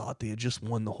they thought they had just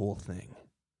won the whole thing.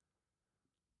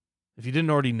 If you didn't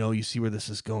already know, you see where this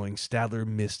is going. Stadler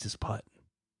missed his putt.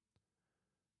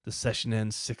 The session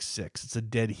ends 6-6. It's a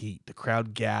dead heat. The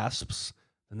crowd gasps,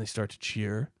 then they start to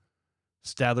cheer.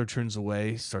 Stadler turns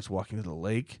away, starts walking to the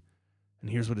lake, and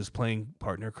here's what his playing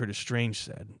partner, Curtis Strange,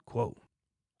 said, quote,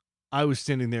 "I was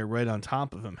standing there right on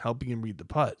top of him, helping him read the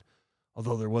putt,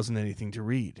 although there wasn't anything to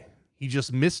read. He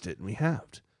just missed it, and we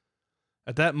halved.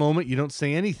 At that moment, you don't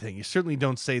say anything. You certainly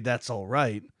don't say that's all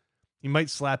right. He might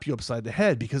slap you upside the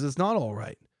head because it's not all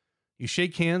right. You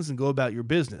shake hands and go about your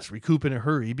business, recoup in a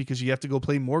hurry because you have to go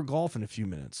play more golf in a few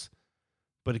minutes.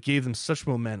 But it gave them such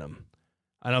momentum.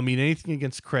 I don't mean anything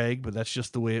against Craig, but that's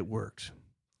just the way it worked."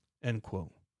 End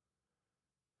quote.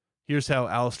 Here's how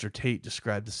Alistair Tate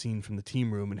described the scene from the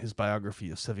team room in his biography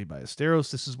of Seve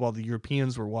Ballesteros. This is while the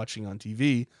Europeans were watching on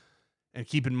TV. And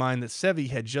keep in mind that Seve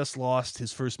had just lost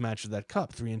his first match of that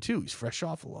cup, 3-2. He's fresh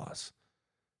off a loss.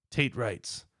 Tate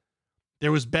writes,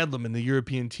 "There was bedlam in the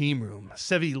European team room.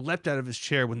 Seve leapt out of his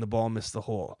chair when the ball missed the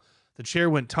hole. The chair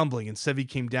went tumbling, and Seve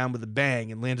came down with a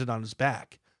bang and landed on his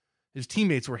back. His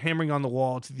teammates were hammering on the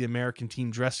wall to the American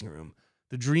team dressing room.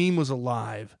 The dream was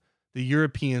alive. The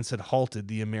Europeans had halted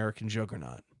the American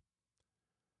juggernaut."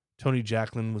 Tony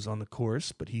Jacklin was on the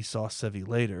course, but he saw Seve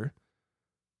later.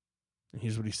 And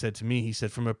here's what he said to me. He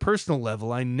said, "From a personal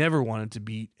level, I never wanted to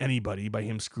beat anybody by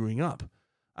him screwing up.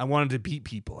 I wanted to beat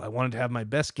people. I wanted to have my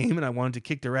best game, and I wanted to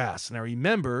kick their ass. And I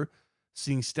remember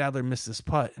seeing Stadler miss this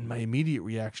putt, and my immediate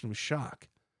reaction was shock.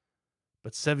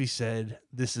 But Seve said,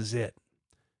 'This is it.'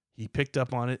 He picked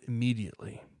up on it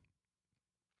immediately."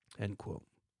 End quote.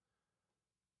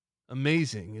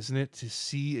 Amazing, isn't it, to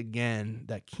see again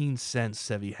that keen sense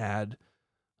Seve had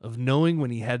of knowing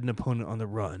when he had an opponent on the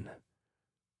run.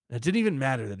 And it didn't even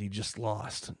matter that he just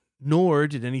lost, nor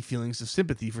did any feelings of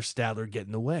sympathy for Stadler get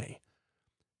in the way.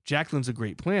 Jacklin's a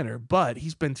great planner, but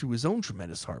he's been through his own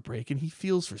tremendous heartbreak, and he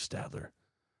feels for Stadler.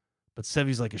 But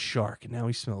Seve's like a shark, and now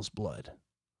he smells blood.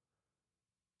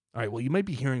 All right, well, you might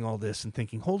be hearing all this and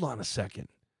thinking, hold on a second.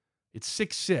 It's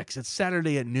 6-6. It's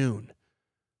Saturday at noon.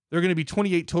 There are going to be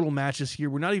 28 total matches here.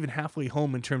 We're not even halfway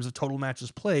home in terms of total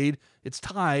matches played. It's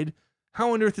tied.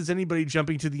 How on earth is anybody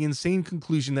jumping to the insane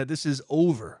conclusion that this is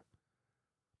over?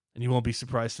 And you won't be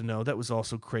surprised to know that was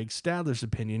also Craig Stadler's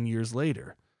opinion years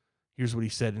later. Here's what he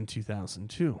said in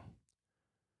 2002.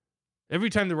 "Every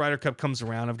time the Ryder Cup comes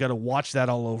around, I've got to watch that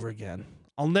all over again.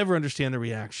 I'll never understand the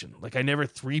reaction. Like I never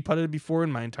three-putted before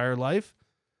in my entire life.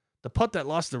 The putt that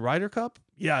lost the Ryder Cup?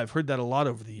 Yeah, I've heard that a lot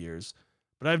over the years,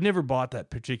 but I've never bought that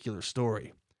particular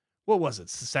story. What was it,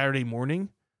 Saturday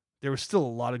morning? There was still a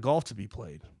lot of golf to be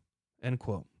played." End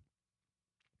quote.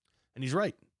 And he's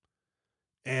right.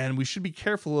 And we should be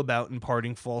careful about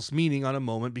imparting false meaning on a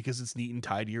moment because it's neat and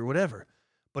tidy or whatever.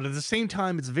 But at the same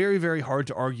time, it's very, very hard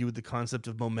to argue with the concept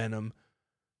of momentum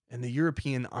and the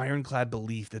European ironclad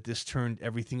belief that this turned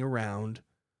everything around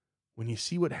when you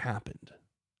see what happened.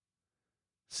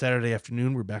 Saturday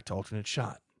afternoon, we're back to alternate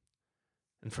shot.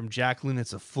 And from Jacklin,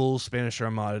 it's a full Spanish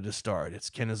Armada to start. It's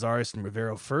Canizares and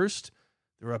Rivero first.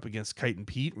 They're up against Kite and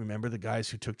Pete. Remember the guys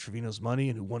who took Trevino's money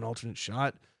and who won alternate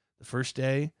shot the first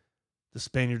day? The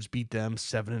Spaniards beat them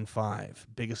 7-5.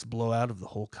 Biggest blowout of the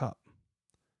whole cup.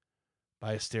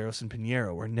 Ballesteros and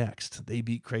Pinheiro are next. They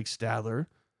beat Craig Stadler,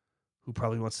 who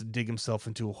probably wants to dig himself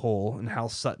into a hole, and Hal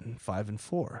Sutton,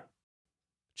 5-4.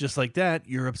 Just like that,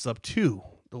 Europe's up 2.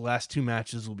 The last 2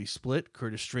 matches will be split.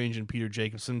 Curtis Strange and Peter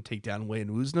Jacobson take down Wayne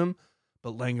Woosnam,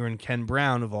 but Langer and Ken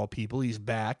Brown, of all people, he's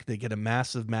back. They get a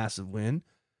massive, massive win,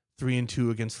 3-2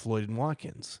 against Floyd and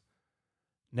Watkins.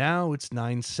 Now it's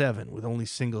 9-7 with only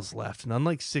singles left, and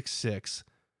unlike 6-6,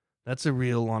 that's a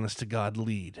real honest-to-God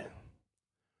lead.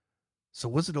 So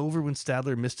was it over when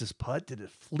Stadler missed his putt? Did it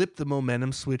flip the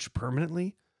momentum switch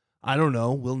permanently? I don't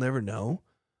know. We'll never know.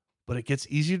 But it gets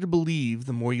easier to believe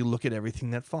the more you look at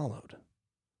everything that followed.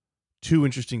 2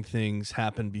 interesting things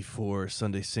happened before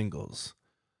Sunday singles.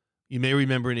 You may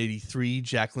remember in '83,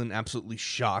 Jacklin absolutely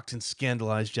shocked and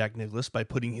scandalized Jack Nicklaus by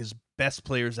putting his best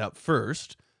players out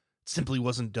first. It simply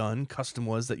wasn't done. Custom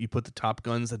was that you put the top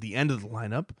guns at the end of the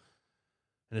lineup.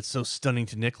 And it's so stunning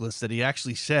to Nicklaus that he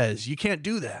actually says, "You can't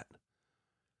do that."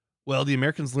 Well, the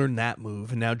Americans learned that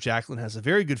move, and now Jacklin has a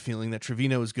very good feeling that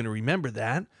Trevino is going to remember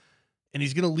that, and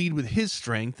he's going to lead with his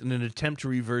strength in an attempt to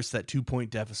reverse that 2-point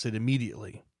deficit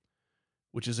immediately,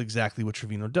 which is exactly what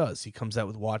Trevino does. He comes out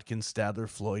with Watkins, Stadler,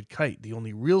 Floyd, Kite. The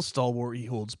only real stalwart he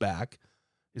holds back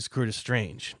is Curtis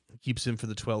Strange. He keeps him for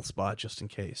the 12th spot just in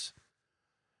case.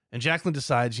 And Jacklin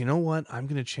decides, you know what? I'm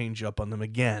going to change up on them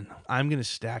again. I'm going to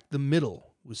stack the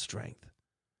middle with strength.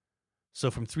 So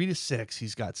from 3 to 6,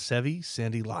 he's got Seve,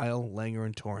 Sandy Lyle, Langer,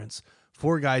 and Torrance,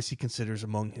 4 guys he considers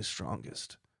among his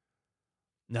strongest.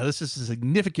 Now, this is a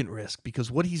significant risk because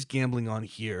what he's gambling on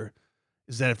here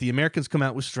is that if the Americans come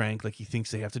out with strength, like he thinks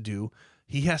they have to do,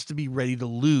 he has to be ready to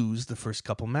lose the first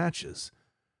couple matches,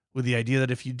 with the idea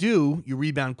that if you do, you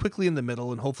rebound quickly in the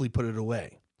middle and hopefully put it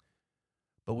away.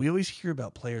 But we always hear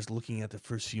about players looking at the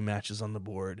first few matches on the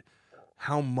board,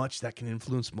 how much that can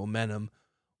influence momentum.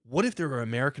 What if there are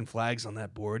American flags on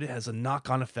that board? It has a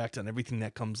knock-on effect on everything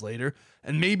that comes later,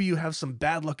 and maybe you have some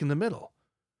bad luck in the middle.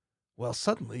 Well,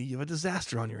 suddenly you have a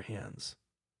disaster on your hands.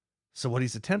 So what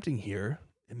he's attempting here,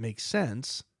 it makes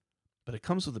sense, but it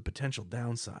comes with a potential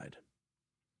downside.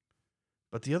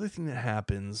 But the other thing that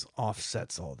happens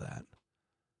offsets all that.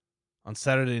 On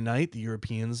Saturday night, the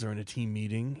Europeans are in a team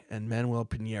meeting, and Manuel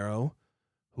Pinheiro,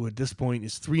 who at this point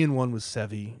is 3-1 with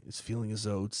Sevi, is feeling his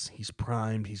oats. He's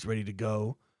primed. He's ready to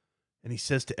go. And he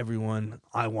says to everyone,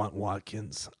 I want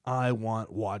Watkins. I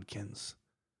want Watkins.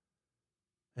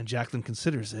 And Jacklin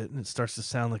considers it, and it starts to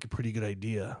sound like a pretty good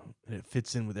idea, and it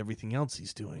fits in with everything else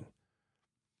he's doing.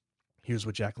 Here's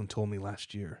what Jacklin told me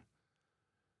last year.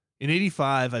 In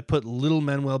 85, I put little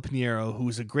Manuel Pinheiro, who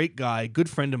was a great guy, good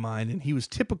friend of mine, and he was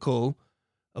typical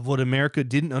of what America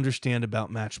didn't understand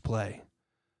about match play.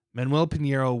 Manuel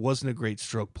Pinheiro wasn't a great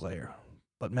stroke player,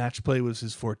 but match play was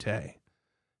his forte.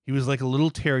 He was like a little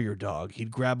terrier dog.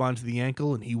 He'd grab onto the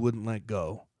ankle, and he wouldn't let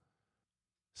go.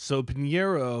 So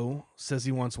Pinheiro says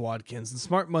he wants Watkins, and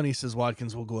Smart Money says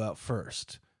Watkins will go out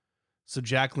first. So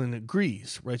Jacklin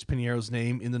agrees, writes Pinheiro's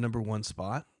name in the number 1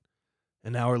 spot.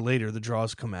 An hour later, the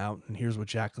draws come out, and here's what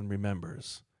Jacklin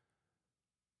remembers.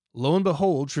 Lo and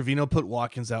behold, Trevino put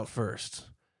Watkins out first.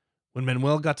 When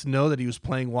Manuel got to know that he was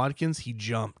playing Watkins, he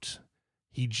jumped.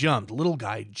 He jumped. Little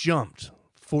guy jumped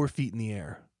 4 feet in the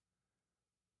air.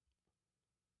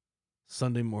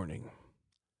 Sunday morning.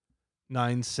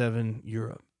 9-7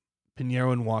 Europe.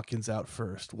 Pinheiro and Watkins out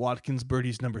first. Watkins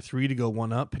birdies number 3 to go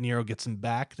 1 up. Pinheiro gets him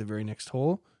back the very next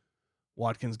hole.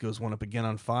 Watkins goes 1 up again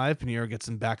on 5. Pinheiro gets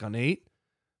him back on 8.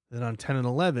 Then on 10 and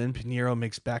 11, Pinheiro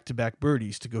makes back-to-back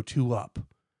birdies to go 2 up.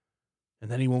 And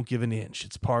then he won't give an inch.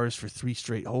 It's pars for 3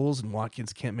 straight holes, and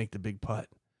Watkins can't make the big putt.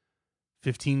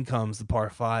 15 comes, the par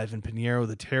 5, and Pinheiro,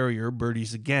 the terrier,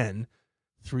 birdies again,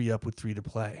 3 up with 3 to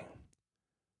play.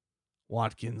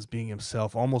 Watkins, being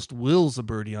himself, almost wills a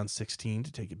birdie on 16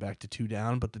 to take it back to 2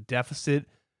 down, but the deficit,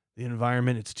 the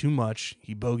environment, it's too much.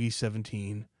 He bogeys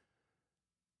 17,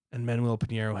 and Manuel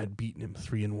Pinheiro had beaten him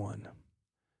 3-1.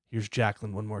 Here's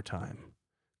Jacklin one more time.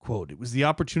 Quote, it was the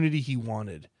opportunity he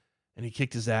wanted, and he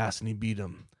kicked his ass and he beat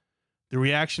him. The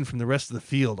reaction from the rest of the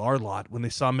field, our lot, when they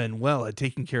saw Manuel had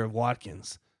taken care of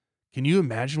Watkins. Can you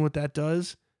imagine what that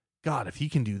does? God, if he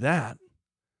can do that.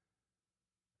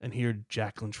 And here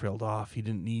Jacklin trailed off. He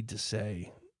didn't need to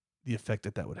say the effect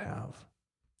that would have.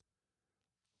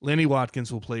 Lanny Watkins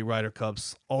will play Ryder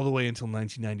Cups all the way until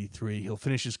 1993. He'll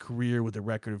finish his career with a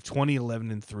record of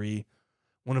 20-11-3,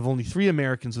 one of only 3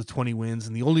 Americans with 20 wins,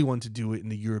 and the only one to do it in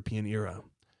the European era.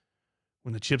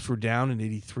 When the chips were down in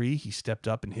 83, he stepped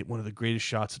up and hit one of the greatest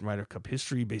shots in Ryder Cup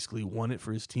history, basically won it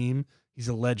for his team. He's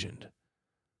a legend.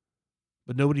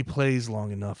 But nobody plays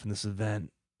long enough in this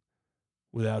event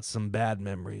without some bad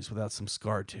memories, without some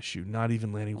scar tissue, not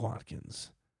even Lanny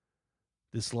Watkins.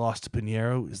 This loss to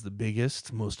Pinheiro is the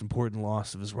biggest, most important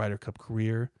loss of his Ryder Cup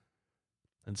career,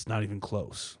 and it's not even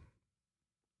close.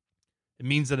 It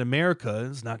means that America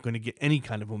is not going to get any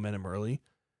kind of momentum early,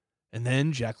 and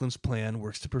then Jacklin's plan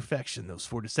works to perfection. Those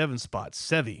 4-7 spots.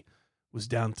 Sevi was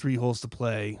down 3 holes to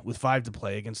play, with 5 to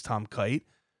play against Tom Kite,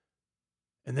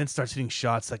 and then starts hitting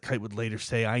shots that Kite would later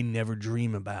say, I never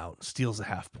dream about, steals a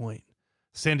half point.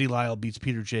 Sandy Lyle beats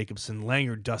Peter Jacobson.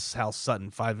 Langer dusts Hal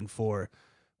Sutton 5-4,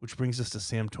 which brings us to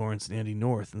Sam Torrance and Andy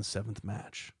North in the 7th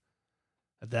match.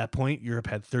 At that point, Europe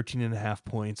had 13.5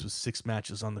 points with 6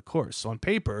 matches on the course. So on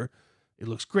paper, it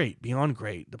looks great, beyond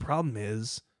great. The problem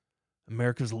is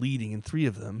America's leading in 3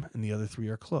 of them, and the other 3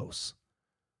 are close.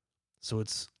 So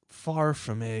it's far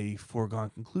from a foregone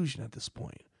conclusion at this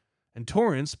point. And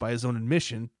Torrance, by his own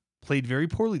admission, played very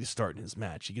poorly to start in his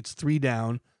match. He gets 3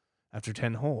 down after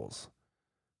 10 holes.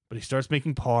 But he starts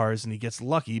making pars, and he gets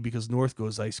lucky because North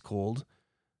goes ice cold.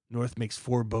 North makes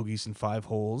 4 bogeys in 5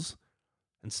 holes.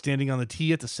 And standing on the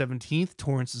tee at the 17th,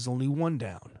 Torrance is only 1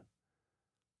 down.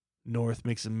 North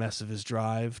makes a mess of his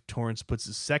drive. Torrance puts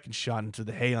his second shot into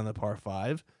the hay on the par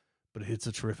 5, but it hits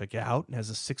a terrific out and has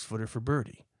a 6-footer for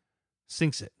birdie.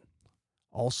 Sinks it.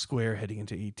 All square heading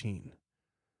into 18.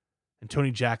 And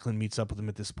Tony Jacklin meets up with him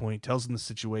at this point, tells him the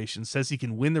situation, says he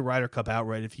can win the Ryder Cup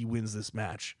outright if he wins this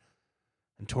match.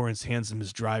 And Torrance hands him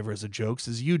his driver as a joke,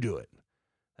 says, you do it.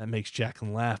 That makes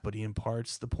Jacklin laugh, but he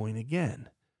imparts the point again.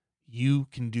 You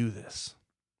can do this.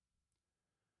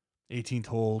 18th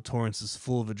hole, Torrance is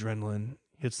full of adrenaline,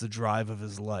 hits the drive of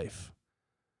his life.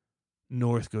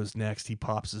 North goes next. He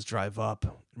pops his drive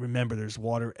up. Remember, there's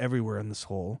water everywhere in this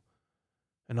hole.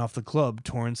 And off the club,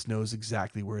 Torrance knows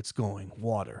exactly where it's going.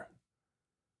 Water.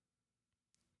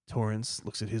 Torrance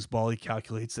looks at his ball. He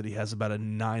calculates that he has about a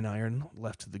 9-iron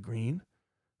left to the green,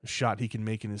 a shot he can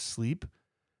make in his sleep.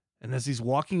 And as he's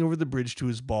walking over the bridge to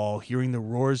his ball, hearing the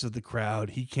roars of the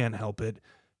crowd, he can't help it.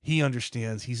 He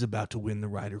understands he's about to win the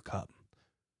Ryder Cup.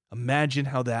 Imagine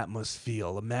how that must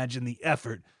feel. Imagine the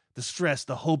effort, the stress,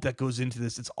 the hope that goes into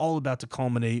this. It's all about to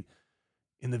culminate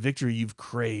in the victory you've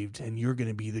craved, and you're going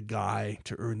to be the guy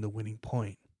to earn the winning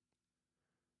point.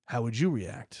 How would you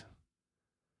react?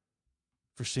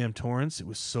 For Sam Torrance, it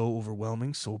was so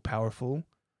overwhelming, so powerful,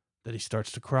 that he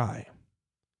starts to cry.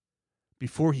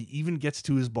 Before he even gets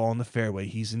to his ball in the fairway,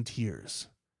 he's in tears.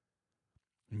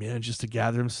 He manages to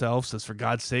gather himself, says, for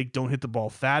God's sake, don't hit the ball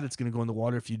fat. It's going to go in the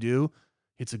water if you do.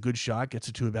 Hits a good shot, gets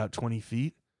it to about 20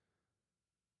 feet.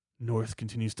 North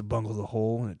continues to bungle the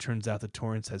hole, and it turns out that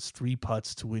Torrance has 3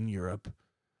 putts to win Europe,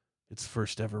 its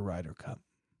first ever Ryder Cup.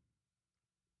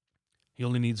 He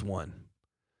only needs 1.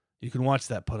 You can watch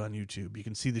that putt on YouTube. You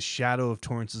can see the shadow of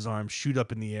Torrance's arm shoot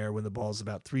up in the air when the ball's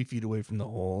about 3 feet away from the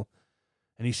hole,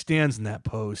 and he stands in that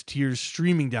pose, tears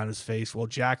streaming down his face, while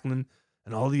Jacqueline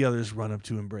and all the others run up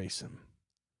to embrace him.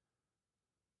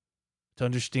 To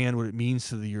understand what it means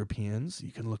to the Europeans,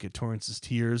 you can look at Torrance's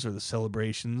tears or the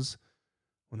celebrations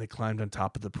when they climbed on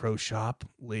top of the pro shop,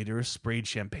 later sprayed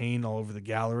champagne all over the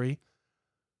gallery,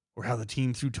 or how the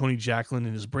team threw Tony Jacqueline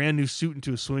in his brand new suit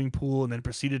into a swimming pool and then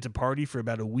proceeded to party for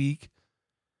about a week.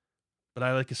 But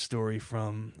I like a story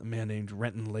from a man named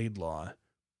Renton Laidlaw,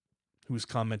 who was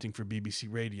commenting for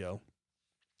BBC Radio,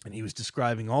 and he was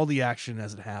describing all the action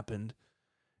as it happened,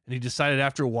 and he decided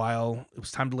after a while it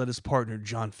was time to let his partner,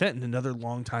 John Fenton, another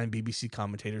longtime BBC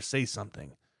commentator, say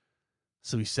something.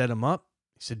 So he set him up.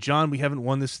 He said, John, we haven't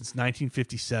won this since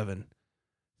 1957.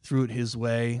 Threw it his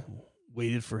way,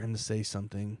 waited for him to say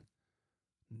something.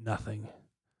 Nothing.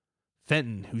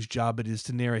 Fenton, whose job it is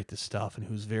to narrate this stuff and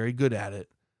who's very good at it,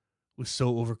 was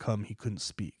so overcome he couldn't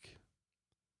speak.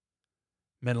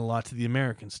 Meant a lot to the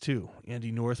Americans, too.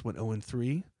 Andy North went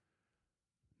 0-3.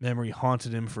 Memory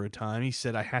haunted him for a time. He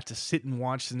said, I had to sit and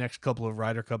watch the next couple of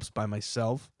Ryder Cups by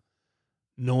myself.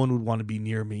 No one would want to be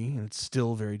near me, and it's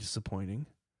still very disappointing.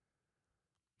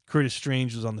 Curtis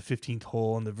Strange was on the 15th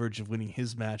hole on the verge of winning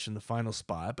his match in the final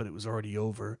spot, but it was already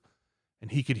over,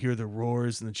 and he could hear the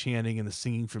roars and the chanting and the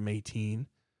singing from 18.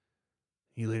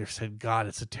 He later said, God,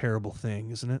 it's a terrible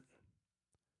thing, isn't it?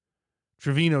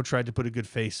 Trevino tried to put a good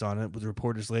face on it. With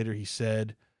reporters later, he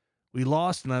said, we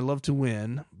lost and I love to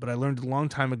win, but I learned a long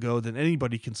time ago that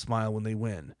anybody can smile when they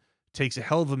win. It takes a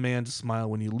hell of a man to smile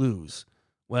when you lose.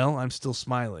 Well, I'm still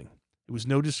smiling. It was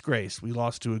no disgrace. We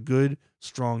lost to a good,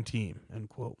 strong team, end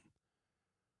quote.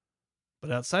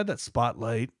 But outside that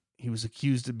spotlight, he was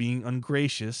accused of being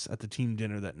ungracious at the team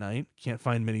dinner that night. Can't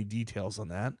find many details on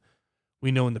that.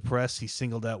 We know in the press he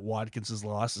singled out Watkins'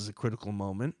 loss as a critical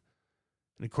moment.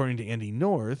 And according to Andy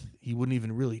North, he wouldn't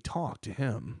even really talk to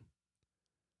him.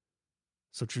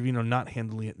 So Trevino not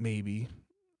handling it maybe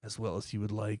as well as he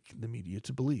would like the media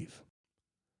to believe.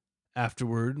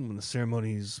 Afterward, when the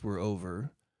ceremonies were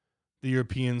over, the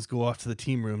Europeans go off to the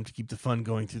team room to keep the fun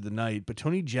going through the night, but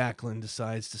Tony Jacqueline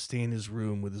decides to stay in his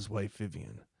room with his wife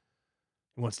Vivian.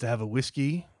 He wants to have a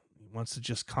whiskey. He wants to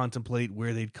just contemplate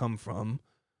where they'd come from,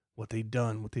 what they'd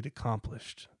done, what they'd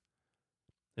accomplished.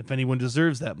 If anyone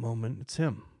deserves that moment, it's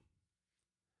him.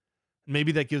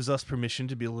 Maybe that gives us permission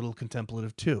to be a little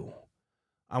contemplative too.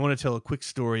 I want to tell a quick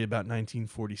story about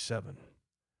 1947.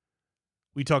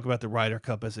 We talk about the Ryder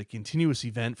Cup as a continuous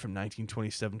event from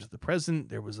 1927 to the present.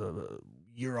 There was a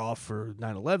year off for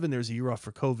 9/11. There's a year off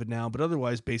for COVID now, but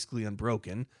otherwise basically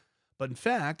unbroken. But in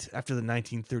fact, after the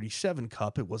 1937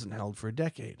 Cup, it wasn't held for a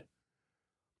decade.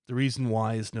 The reason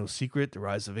why is no secret: the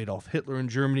rise of Adolf Hitler in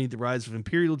Germany, the rise of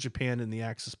Imperial Japan and the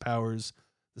Axis powers,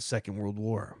 the Second World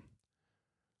War.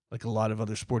 Like a lot of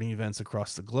other sporting events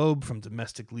across the globe, from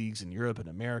domestic leagues in Europe and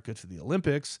America to the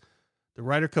Olympics, the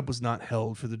Ryder Cup was not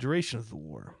held for the duration of the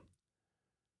war.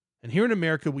 And here in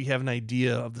America, we have an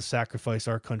idea of the sacrifice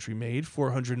our country made.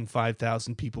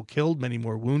 405,000 people killed, many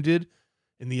more wounded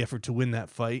in the effort to win that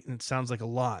fight. And it sounds like a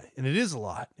lot. And it is a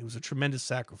lot. It was a tremendous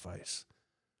sacrifice.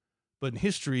 But in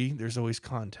history, there's always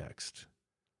context.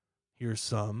 Here's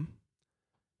some.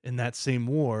 In that same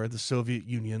war, the Soviet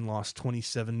Union lost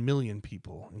 27 million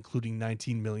people, including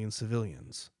 19 million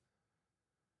civilians.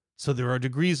 So there are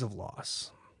degrees of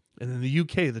loss. And in the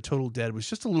UK, the total dead was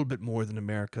just a little bit more than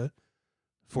America,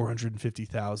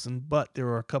 450,000, but there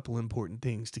are a couple important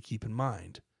things to keep in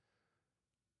mind.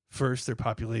 First, their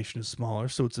population is smaller,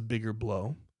 so it's a bigger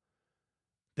blow.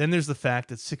 Then there's the fact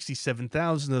that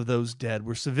 67,000 of those dead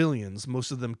were civilians,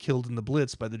 most of them killed in the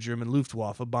Blitz by the German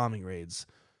Luftwaffe bombing raids.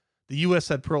 The U.S.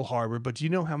 had Pearl Harbor, but do you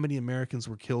know how many Americans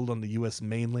were killed on the U.S.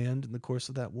 mainland in the course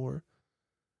of that war?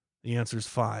 The answer is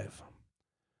 5.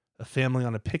 A family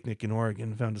on a picnic in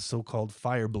Oregon found a so-called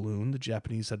fire balloon the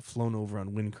Japanese had flown over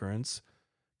on wind currents,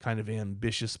 kind of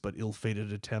ambitious but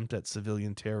ill-fated attempt at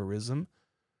civilian terrorism.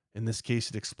 In this case,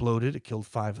 it exploded. It killed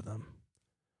 5 of them.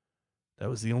 That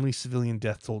was the only civilian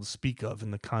death toll to speak of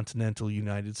in the continental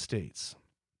United States.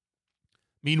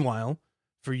 Meanwhile,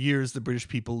 for years, the British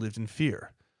people lived in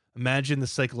fear. Imagine the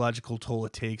psychological toll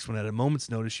it takes when at a moment's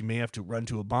notice you may have to run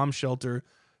to a bomb shelter,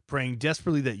 praying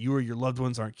desperately that you or your loved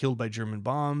ones aren't killed by German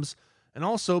bombs, and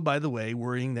also, by the way,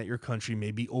 worrying that your country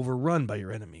may be overrun by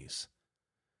your enemies.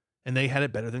 And they had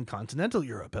it better than continental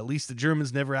Europe. At least the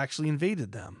Germans never actually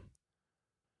invaded them.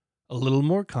 A little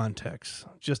more context.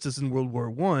 Just as in World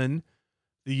War I,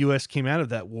 the U.S. came out of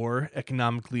that war,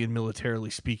 economically and militarily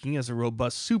speaking, as a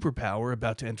robust superpower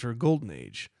about to enter a golden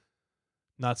age.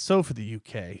 Not so for the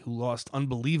U.K., who lost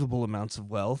unbelievable amounts of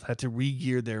wealth, had to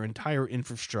re-gear their entire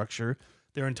infrastructure,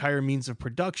 their entire means of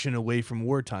production away from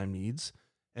wartime needs,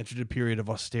 entered a period of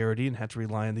austerity, and had to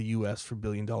rely on the U.S. for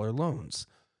billion-dollar loans,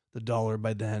 the dollar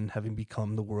by then having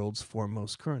become the world's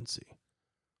foremost currency.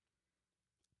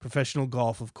 Professional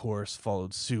golf, of course,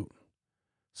 followed suit.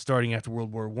 Starting after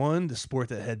World War I, the sport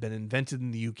that had been invented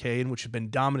in the UK and which had been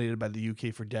dominated by the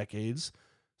UK for decades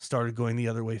started going the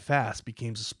other way fast,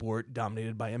 became a sport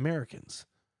dominated by Americans.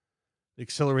 It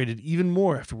accelerated even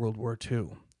more after World War II.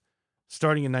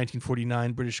 Starting in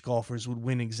 1949, British golfers would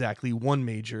win exactly 1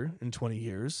 major in 20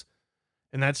 years,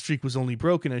 and that streak was only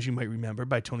broken, as you might remember,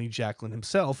 by Tony Jacklin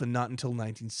himself, and not until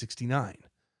 1969.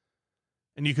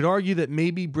 And you could argue that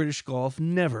maybe British golf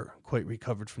never quite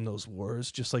recovered from those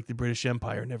wars, just like the British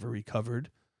Empire never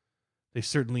recovered. They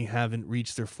certainly haven't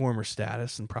reached their former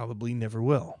status and probably never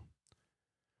will.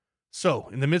 So,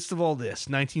 in the midst of all this,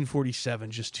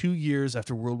 1947, just 2 years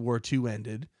after World War II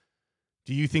ended,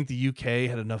 do you think the UK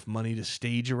had enough money to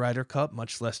stage a Ryder Cup,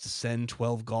 much less to send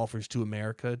 12 golfers to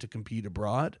America to compete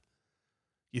abroad?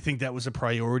 You think that was a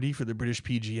priority for the British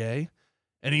PGA?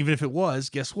 And even if it was,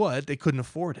 guess what? They couldn't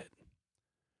afford it.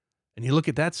 And you look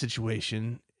at that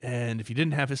situation, and if you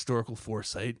didn't have historical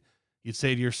foresight, you'd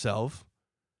say to yourself,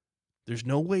 there's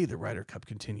no way the Ryder Cup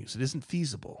continues. It isn't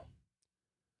feasible.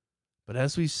 But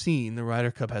as we've seen, the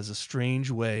Ryder Cup has a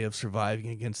strange way of surviving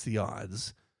against the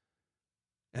odds.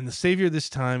 And the savior this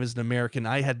time is an American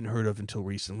I hadn't heard of until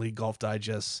recently. Golf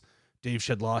Digest's Dave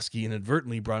Shedlowski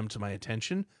inadvertently brought him to my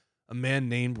attention, a man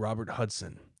named Robert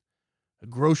Hudson, a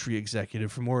grocery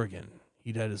executive from Oregon.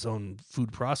 He'd had his own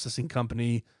food processing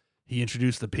company. He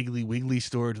introduced the Piggly Wiggly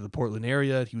store to the Portland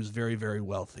area. He was very, very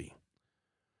wealthy.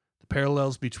 The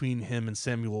parallels between him and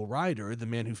Samuel Ryder, the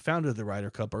man who founded the Ryder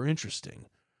Cup, are interesting.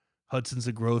 Hudson's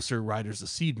a grocer, Ryder's a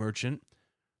seed merchant.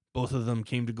 Both of them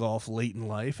came to golf late in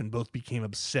life and both became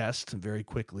obsessed very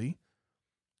quickly.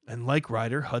 And like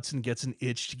Ryder, Hudson gets an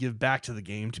itch to give back to the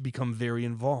game, to become very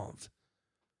involved.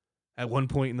 At one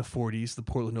point in the 40s, the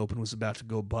Portland Open was about to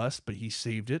go bust, but he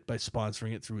saved it by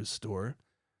sponsoring it through his store.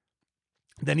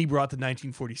 Then he brought the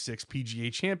 1946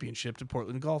 PGA Championship to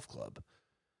Portland Golf Club.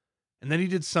 And then he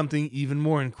did something even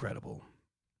more incredible.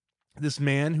 This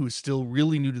man, who is still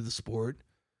really new to the sport,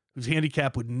 whose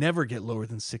handicap would never get lower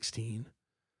than 16,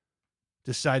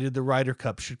 decided the Ryder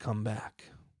Cup should come back.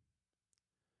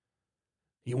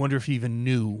 You wonder if he even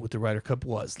knew what the Ryder Cup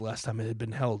was the last time it had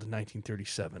been held in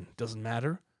 1937. Doesn't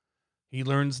matter. He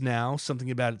learns now, something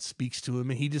about it speaks to him,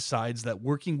 and he decides that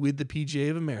working with the PGA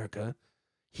of America,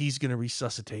 he's going to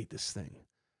resuscitate this thing.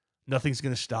 Nothing's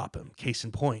going to stop him. Case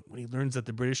in point, when he learns that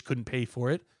the British couldn't pay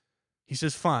for it, he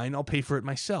says, fine, I'll pay for it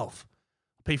myself.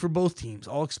 I'll pay for both teams,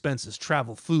 all expenses,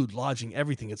 travel, food, lodging,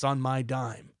 everything. It's on my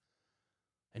dime.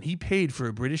 And he paid for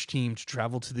a British team to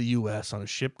travel to the U.S. on a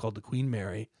ship called the Queen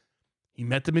Mary. He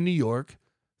met them in New York,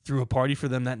 threw a party for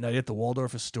them that night at the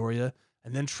Waldorf Astoria,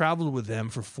 and then traveled with them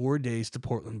for 4 days to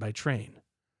Portland by train.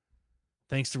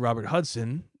 Thanks to Robert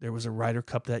Hudson, there was a Ryder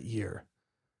Cup that year.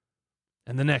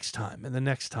 And the next time, and the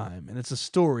next time. And it's a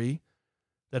story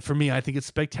that for me, I think it's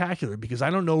spectacular because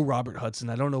I don't know Robert Hudson.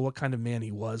 I don't know what kind of man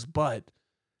he was, but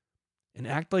an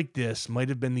act like this might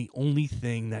have been the only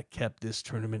thing that kept this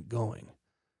tournament going.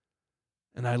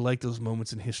 And I like those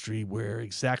moments in history where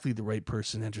exactly the right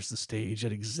person enters the stage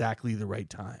at exactly the right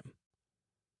time.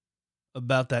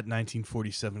 About that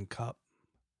 1947 Cup.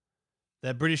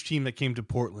 That British team that came to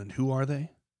Portland, who are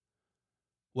they?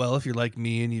 Well, if you're like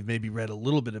me and you've maybe read a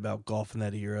little bit about golf in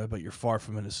that era, but you're far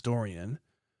from an historian,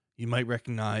 You might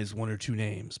recognize one or two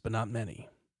names, but not many.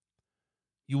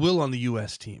 You will on the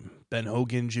U.S. team. Ben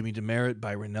Hogan, Jimmy DeMeritt,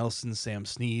 Byron Nelson, Sam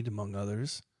Snead, among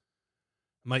others.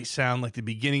 It might sound like the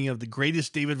beginning of the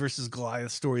greatest David versus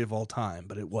Goliath story of all time,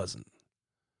 but it wasn't.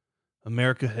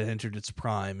 America had entered its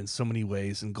prime in so many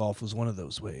ways, and golf was one of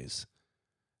those ways.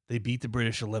 They beat the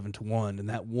British 11-1, and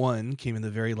that one came in the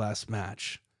very last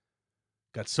match.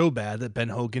 Got so bad that Ben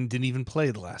Hogan didn't even play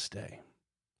the last day.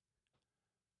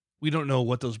 We don't know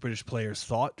what those British players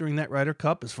thought during that Ryder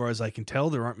Cup. As far as I can tell,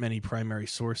 there aren't many primary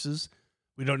sources.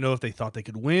 We don't know if they thought they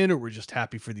could win or were just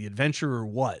happy for the adventure or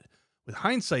what. With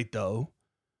hindsight, though,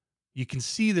 you can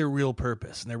see their real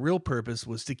purpose, and their real purpose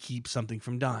was to keep something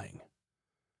from dying.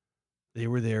 They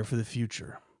were there for the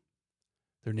future.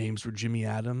 Their names were Jimmy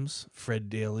Adams, Fred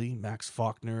Daly, Max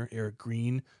Faulkner, Eric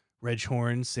Green, Reg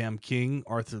Horn, Sam King,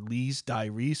 Arthur Lees, Di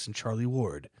Reese, and Charlie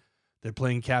Ward. Their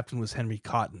playing captain was Henry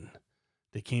Cotton.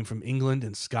 They came from England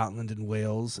and Scotland and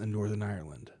Wales and Northern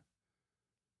Ireland.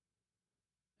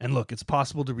 And look, it's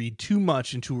possible to read too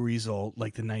much into a result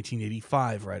like the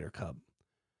 1985 Ryder Cup.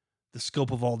 The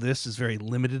scope of all this is very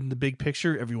limited in the big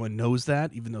picture. Everyone knows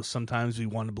that, even though sometimes we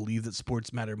want to believe that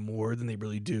sports matter more than they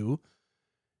really do.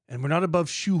 And we're not above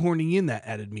shoehorning in that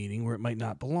added meaning where it might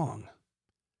not belong.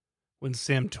 When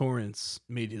Sam Torrance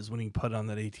made his winning putt on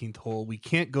that 18th hole, we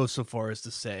can't go so far as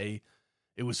to say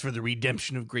it was for the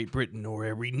redemption of Great Britain or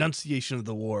a renunciation of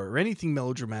the war or anything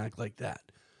melodramatic like that.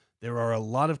 There are a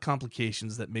lot of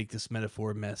complications that make this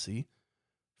metaphor messy.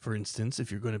 For instance, if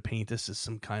you're going to paint this as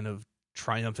some kind of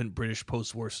triumphant British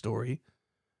post-war story,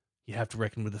 you have to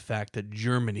reckon with the fact that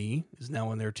Germany is now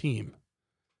on their team.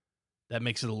 That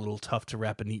makes it a little tough to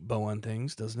wrap a neat bow on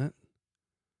things, doesn't it?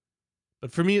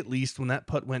 But for me at least, when that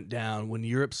putt went down, when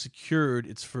Europe secured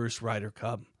its first Ryder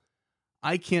Cup,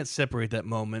 I can't separate that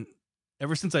moment,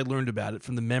 ever since I learned about it,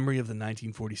 from the memory of the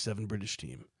 1947 British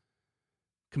team.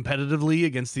 Competitively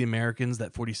against the Americans,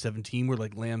 that 47 team were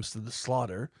like lambs to the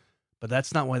slaughter, but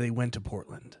that's not why they went to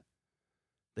Portland.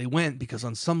 They went because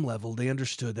on some level they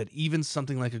understood that even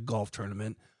something like a golf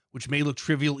tournament, which may look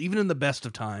trivial even in the best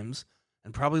of times,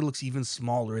 and probably looks even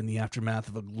smaller in the aftermath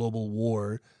of a global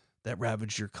war that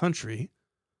ravaged your country,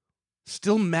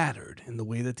 still mattered in the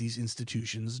way that these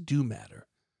institutions do matter,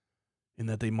 in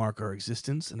that they mark our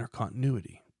existence and our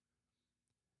continuity.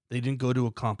 They didn't go to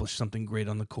accomplish something great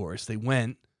on the course. They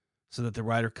went so that the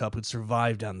Ryder Cup would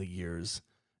survive down the years,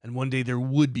 and one day there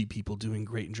would be people doing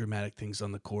great and dramatic things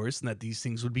on the course, and that these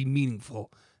things would be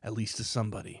meaningful, at least to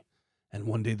somebody. And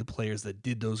one day the players that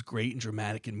did those great and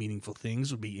dramatic and meaningful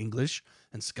things would be English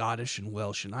and Scottish and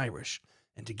Welsh and Irish.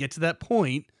 And to get to that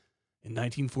point, in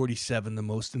 1947, the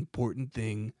most important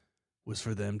thing was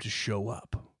for them to show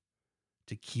up,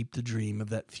 to keep the dream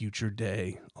of that future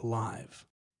day alive.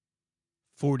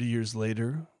 40 years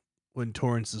later, when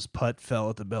Torrance's putt fell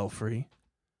at the Belfry,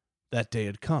 that day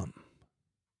had come.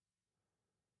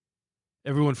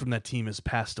 Everyone from that team has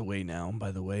passed away now, by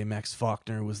the way. Max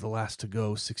Faulkner was the last to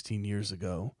go 16 years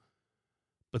ago.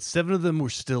 But 7 of them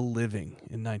were still living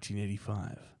in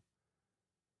 1985.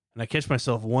 And I catch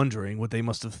myself wondering what they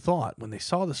must have thought when they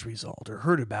saw this result, or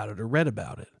heard about it, or read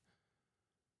about it.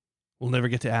 We'll never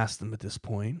get to ask them at this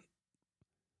point,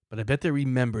 but I bet they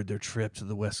remembered their trip to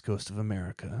the west coast of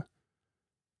America.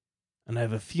 And I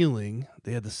have a feeling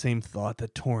they had the same thought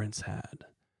that Torrance had,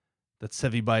 that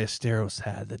Seve Ballesteros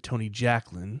had, that Tony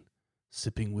Jacklin,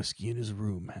 sipping whiskey in his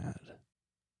room, had.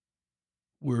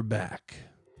 We're back.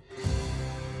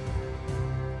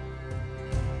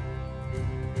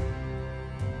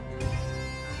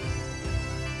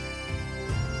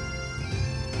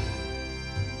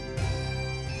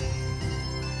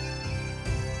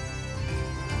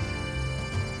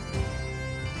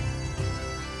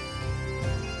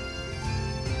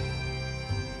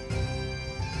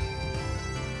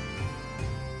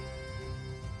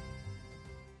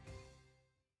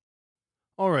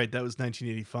 All right, that was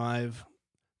 1985.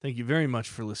 Thank you very much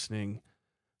for listening.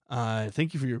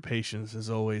 Thank you for your patience,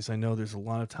 as always. I know there's a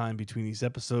lot of time between these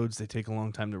episodes. They take a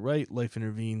long time to write. Life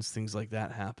intervenes. Things like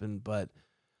that happen. But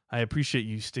I appreciate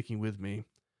you sticking with me.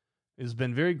 It has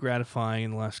been very gratifying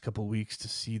in the last couple of weeks to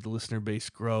see the listener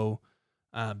base grow,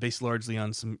 based largely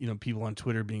on some people on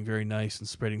Twitter being very nice and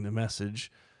spreading the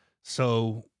message.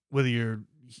 So whether you're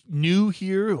new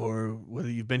here or whether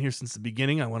you've been here since the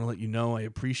beginning, I want to let you know I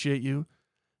appreciate you.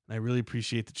 And I really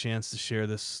appreciate the chance to share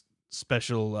this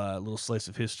special little slice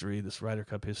of history, this Ryder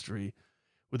Cup history,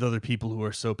 with other people who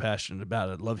are so passionate about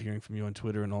it. I love hearing from you on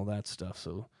Twitter and all that stuff.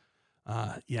 So,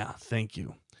 thank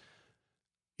you.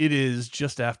 It is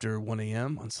just after 1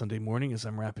 a.m. on Sunday morning as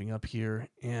I'm wrapping up here.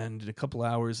 And in a couple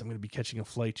hours, I'm going to be catching a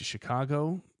flight to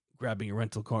Chicago, grabbing a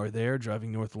rental car there,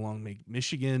 driving north along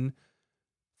Michigan,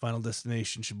 final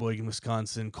destination Sheboygan,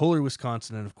 Wisconsin, Kohler,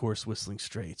 Wisconsin, and of course Whistling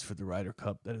Straits for the Ryder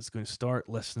Cup that is going to start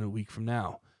less than a week from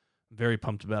now. I'm very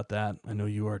pumped about that. I know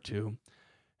you are too.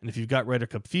 And if you've got Ryder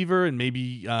Cup fever and maybe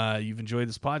you've enjoyed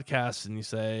this podcast and you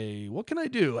say, what can I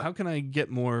do? How can I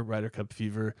get more Ryder Cup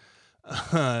fever?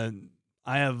 I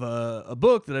have a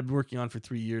book that I've been working on for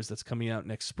 3 years that's coming out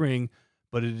next spring,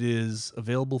 but it is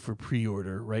available for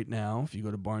pre-order right now. If you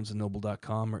go to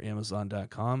barnesandnoble.com or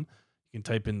amazon.com, you can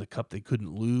type in The Cup They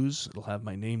Couldn't Lose. It'll have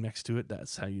my name next to it.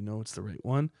 That's how you know it's the right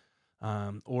one.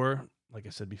 Or, like I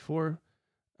said before,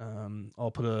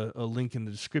 I'll put a link in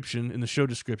the description, in the show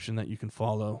description, that you can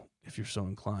follow if you're so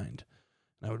inclined.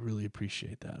 And I would really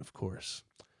appreciate that, of course.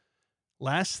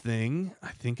 Last thing,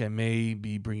 I think I may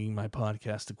be bringing my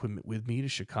podcast equipment with me to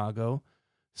Chicago.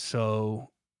 So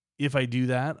if I do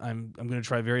that, I'm going to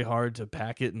try very hard to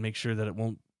pack it and make sure that it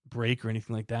won't break or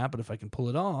anything like that. But if I can pull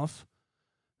it off,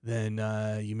 then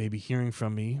you may be hearing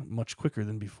from me much quicker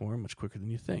than before, much quicker than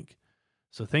you think.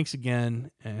 So thanks again,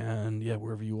 and yeah,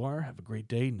 wherever you are, have a great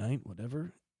day, night,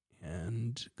 whatever,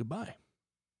 and goodbye.